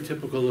this is very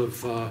typical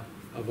of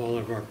all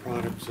of our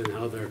products and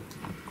how they're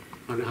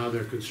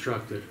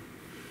constructed.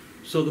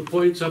 So the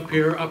points up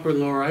here, upper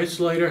and lower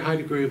isolator, high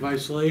degree of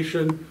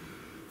isolation.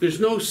 There's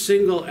no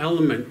single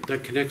element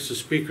that connects the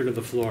speaker to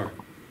the floor.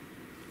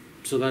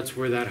 So that's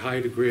where that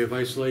high degree of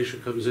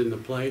isolation comes into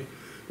play.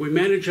 We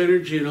manage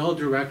energy in all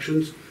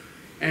directions,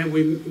 and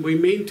we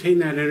maintain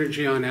that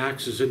energy on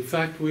axis. In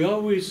fact, we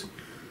always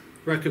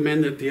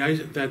recommend that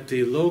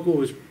the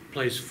logo is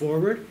placed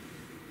forward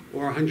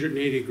or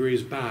 180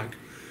 degrees back,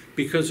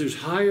 because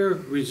there's higher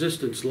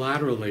resistance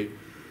laterally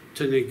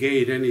to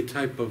negate any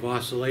type of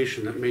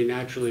oscillation that may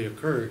naturally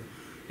occur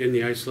in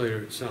the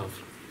isolator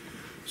itself.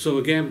 So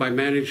again, by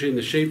managing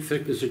the shape,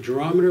 thickness, and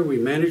geometry, we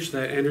manage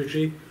that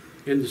energy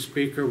in the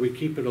speaker, we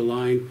keep it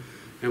aligned,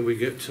 and we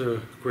get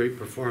to great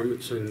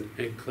performance and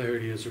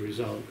clarity as a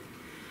result.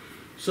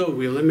 So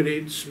we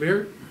eliminate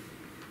smear,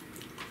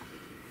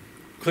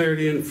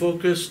 clarity and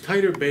focus,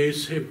 tighter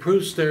bass,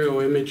 improved stereo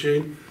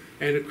imaging,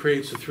 and it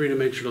creates a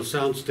three-dimensional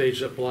soundstage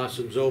that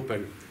blossoms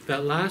open.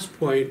 That last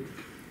point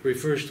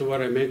refers to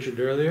what I mentioned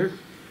earlier,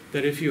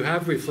 that if you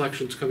have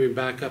reflections coming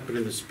back up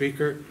into the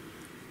speaker,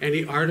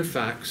 any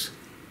artifacts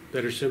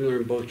that are similar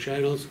in both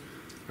channels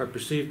are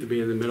perceived to be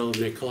in the middle, and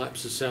they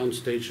collapse the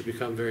soundstage to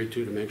become very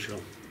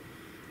two-dimensional.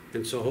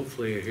 And so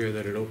hopefully you hear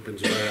that it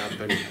opens right up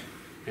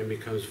and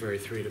becomes very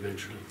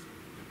three-dimensional.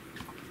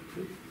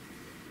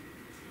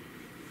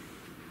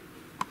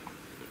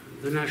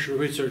 The National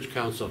Research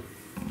Council.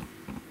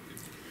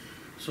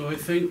 So I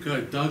think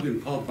Doug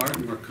and Paul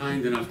Barton were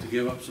kind enough to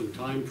give up some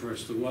time for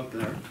us to go up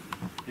there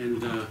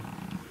and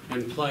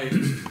play.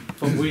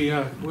 But we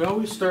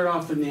always start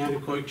off in the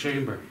anechoic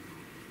chamber.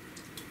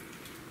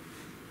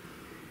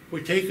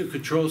 We take a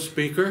control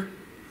speaker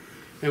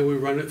and we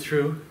run it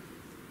through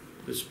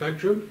the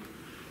spectrum,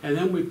 and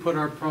then we put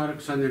our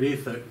products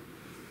underneath it.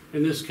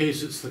 In this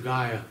case, it's the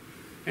Gaia,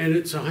 and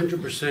it's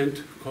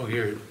 100%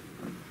 coherent.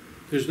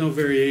 There's no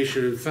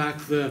variation. In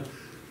fact, the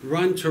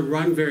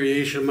run-to-run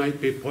variation might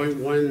be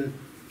 0.17%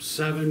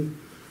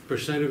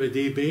 of a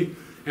dB,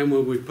 and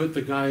when we put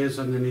the Gaias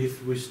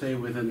underneath, we stay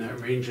within that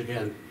range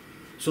again.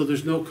 So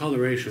there's no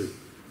coloration.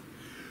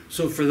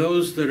 So for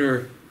those that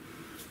are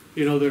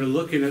that are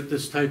looking at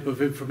this type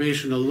of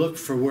information to look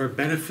for where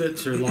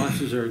benefits or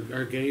losses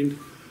are gained,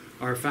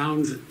 are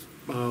found,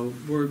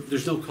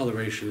 there's no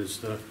coloration is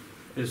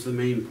the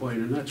main point,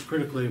 and that's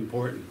critically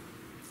important.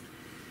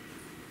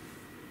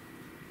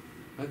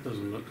 That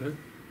doesn't look good.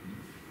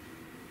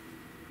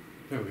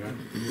 There we are.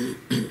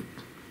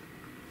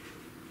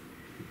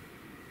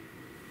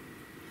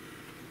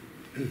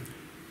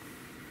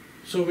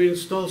 So we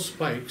install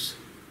spikes,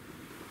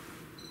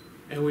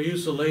 and we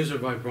use the laser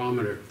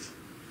vibrometer.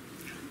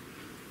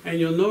 And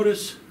you'll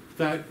notice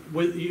that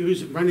with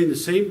running the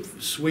same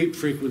sweep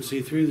frequency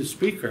through the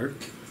speaker,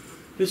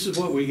 this is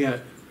what we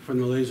get from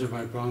the laser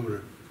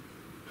vibrometer.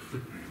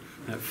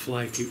 That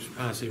fly keeps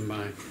passing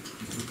by.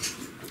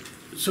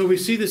 So we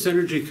see this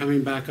energy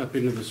coming back up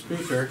into the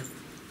speaker,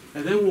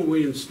 and then when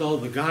we install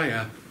the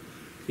Gaia,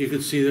 you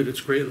can see that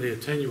it's greatly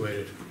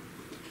attenuated.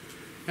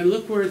 And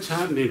look where it's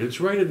happening. It's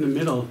right in the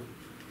middle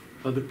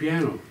of the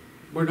piano.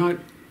 We're not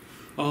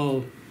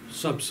all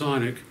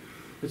subsonic.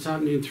 It's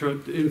happening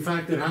throughout, in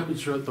fact, it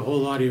happens throughout the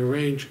whole audio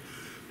range,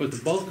 but the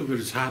bulk of it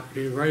is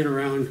happening right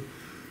around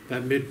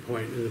that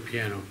midpoint in the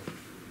piano.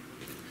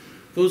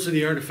 Those are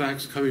the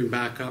artifacts coming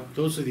back up.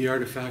 Those are the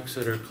artifacts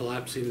that are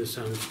collapsing the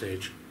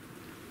soundstage.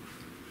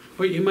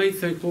 But you might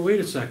think, well, wait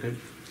a second.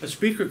 A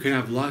speaker can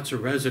have lots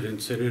of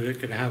resonance in it. It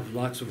can have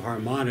lots of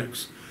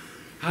harmonics.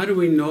 How do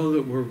we know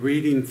that we're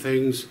reading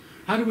things?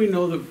 How do we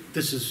know that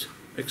this is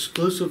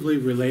exclusively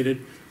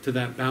related to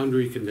that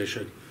boundary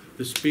condition,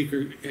 the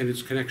speaker and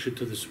its connection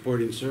to the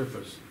supporting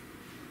surface?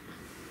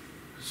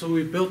 So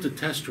we built a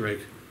test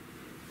rig.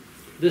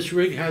 This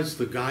rig has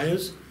the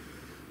Gaias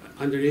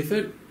underneath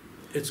it.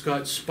 It's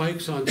got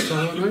spikes on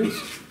solenoids,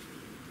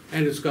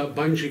 and it's got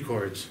bungee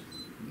cords.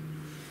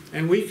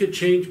 And we could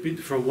change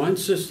from one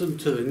system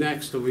to the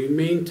next, and we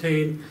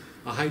maintain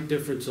a height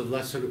difference of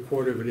less than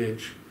 1/4 of an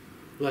inch,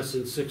 less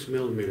than 6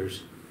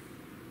 millimeters.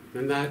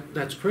 And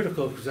that's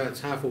critical because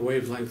that's half a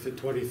wavelength at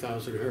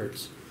 20,000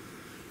 hertz.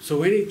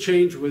 So any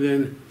change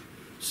within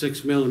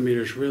 6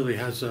 millimeters really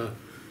has a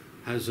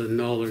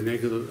null or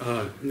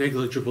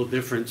negligible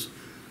difference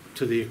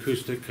to the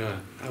acoustic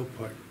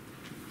output.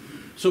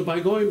 So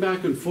by going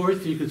back and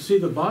forth, you can see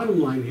the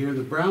bottom line here.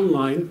 The brown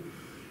line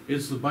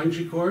is the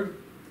bungee cord.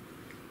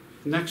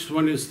 Next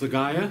one is the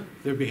Gaia.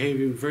 They're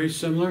behaving very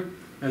similar.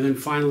 And then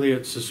finally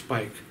it's the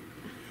spike.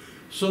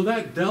 So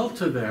that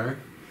delta there,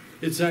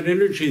 it's that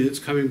energy that's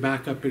coming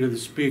back up into the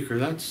speaker.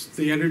 That's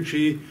the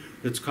energy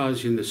that's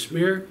causing the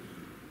smear.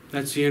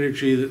 That's the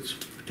energy that's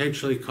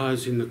potentially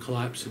causing the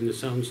collapse in the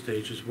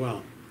soundstage as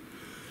well.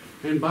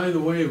 And by the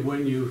way,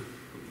 when you're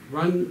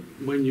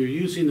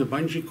using the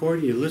bungee cord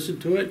and you listen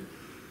to it,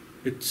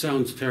 it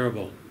sounds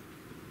terrible,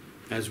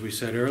 as we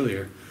said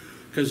earlier,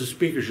 because the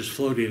speaker's just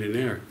floating in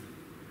air.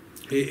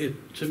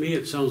 To me,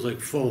 it sounds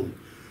like foam.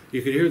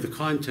 You can hear the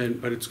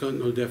content, but it's got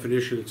no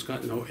definition, it's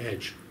got no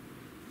edge.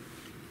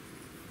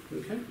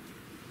 Okay?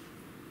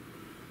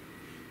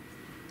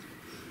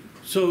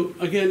 So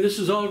again, this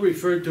is all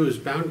referred to as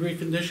boundary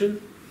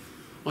condition.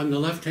 On the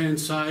left-hand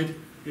side,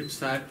 it's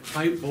that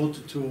pipe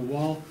bolted to a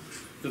wall,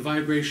 the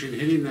vibration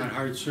hitting that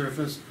hard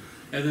surface,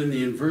 and then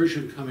the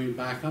inversion coming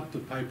back up the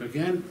pipe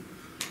again.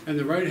 And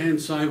the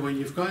right-hand side, when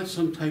you've got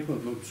some type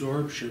of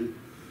absorption,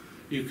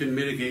 you can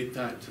mitigate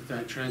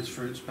that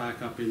transference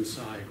back up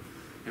inside,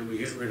 and we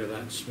get rid of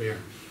that smear.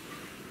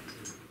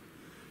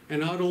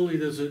 And not only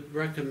does it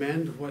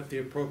recommend what the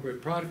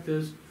appropriate product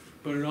is,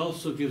 but it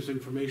also gives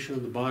information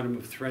on the bottom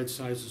of thread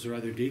sizes or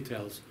other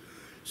details,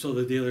 so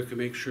the dealer can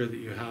make sure that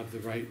you have the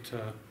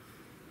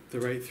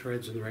right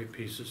threads and the right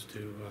pieces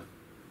to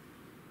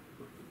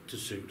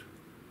suit.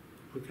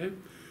 Okay,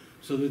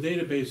 so the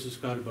database has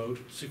got about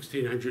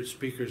 1,600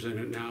 speakers in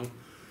it now,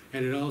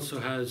 and it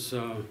also has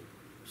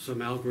some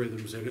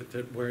algorithms in it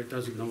that where it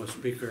doesn't know a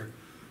speaker,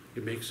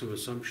 it makes some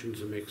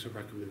assumptions and makes a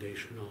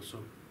recommendation also.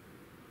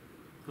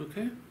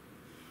 Okay.